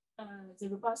 the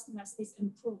robustness is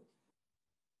improved?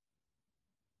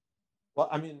 Well,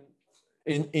 I mean,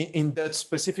 in that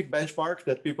specific benchmark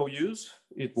that people use,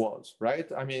 it was,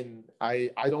 right? I mean, I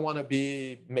don't want to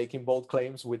be making bold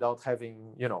claims without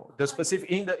having, you know, the specific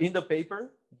in the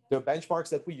paper, the benchmarks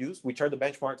that we use, which are the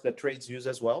benchmarks that trades use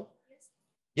as well.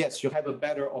 Yes, you have a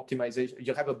better optimization,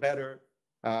 you have a better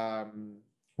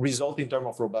result in terms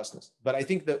of robustness. But I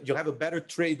think that you have a better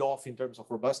trade-off in terms of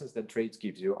robustness than trades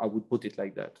gives you. I would put it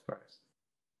like that first.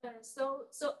 So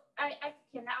I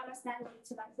can understand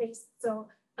it like this. So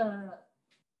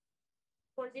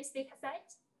for this data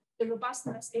set, the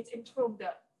robustness is improved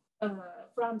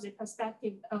from the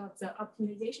perspective of the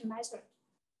optimization method.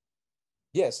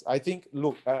 Yes, I think,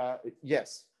 look,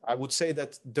 yes, I would say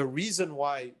that the reason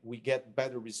why we get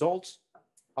better results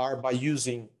are by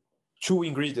using two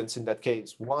ingredients in that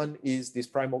case. One is this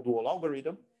primal dual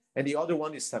algorithm, and the other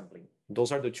one is sampling.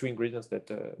 Those are the two ingredients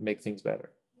that make things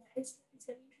better. Yeah, it's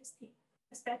an interesting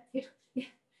perspective. Yeah.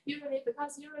 Usually,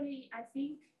 I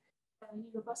think in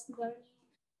robust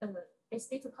learning, it's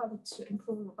difficult to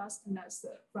improve robustness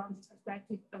from the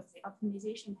perspective of the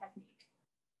optimization technique.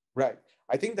 Right.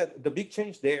 I think that the big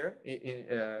change there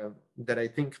that I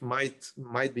think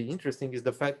might be interesting is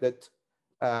the fact that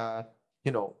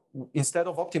you know, instead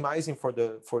of optimizing for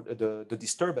the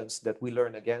disturbance that we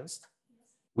learn against,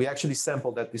 we actually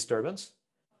sample that disturbance,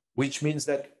 which means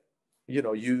that, you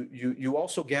know, you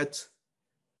also get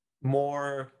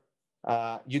more,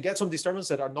 you get some disturbances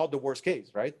that are not the worst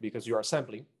case, right? Because you are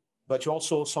sampling, but you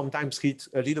also sometimes hit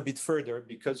a little bit further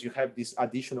because you have this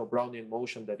additional Brownian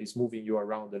motion that is moving you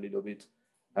around a little bit,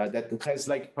 that has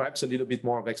like perhaps a little bit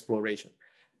more of exploration.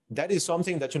 That is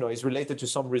something that, you know, is related to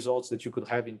some results that you could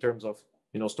have in terms of,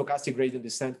 you know, stochastic gradient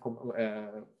descent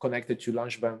connected to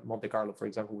Langevin Monte Carlo, for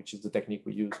example, which is the technique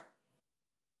we use.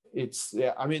 It's,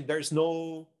 yeah, I mean, there is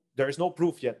no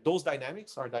proof yet. Those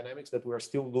dynamics are dynamics that we are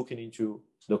still looking into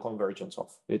the convergence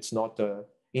of. It's not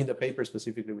in the paper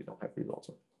specifically, we don't have results.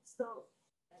 So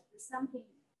the sampling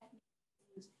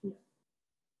technique is here.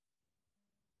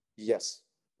 Yes.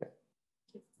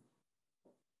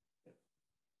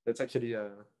 That's actually,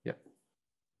 yeah,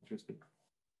 interesting.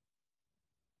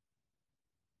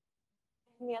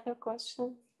 Any other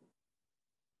questions?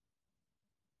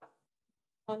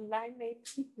 Online, maybe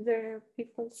there are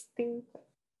people still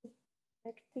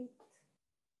active.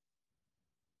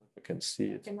 I can see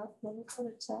it. I cannot monitor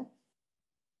the chat.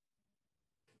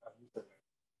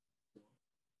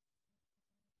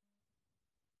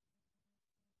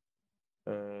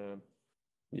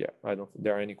 Yeah, I don't think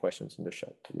there are any questions in the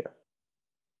chat. Yeah.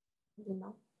 You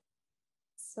know.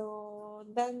 So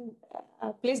then,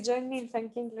 please join me in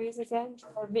thanking Luiz again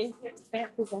for being here today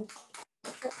and present.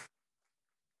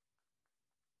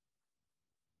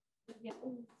 Yeah,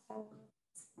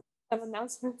 some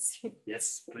announcements.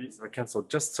 Yes, please. I can. So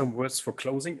just some words for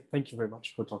closing. Thank you very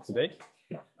much for talking today.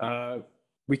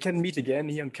 We can meet again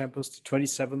here on campus the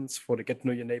 27th for the Get to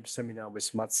Know Your Neighbor seminar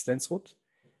with Mats Stensrud,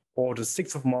 or the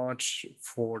 6th of March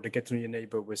for the Get to Know Your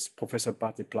Neighbor with Professor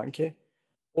Barthe Planke,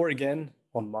 or again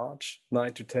on March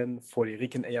 9 to 10 for the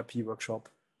RIKEN ARP workshop,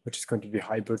 which is going to be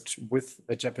hybrid with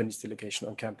a Japanese delegation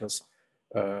on campus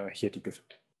here at IPFL.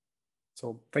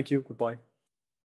 So thank you. Goodbye.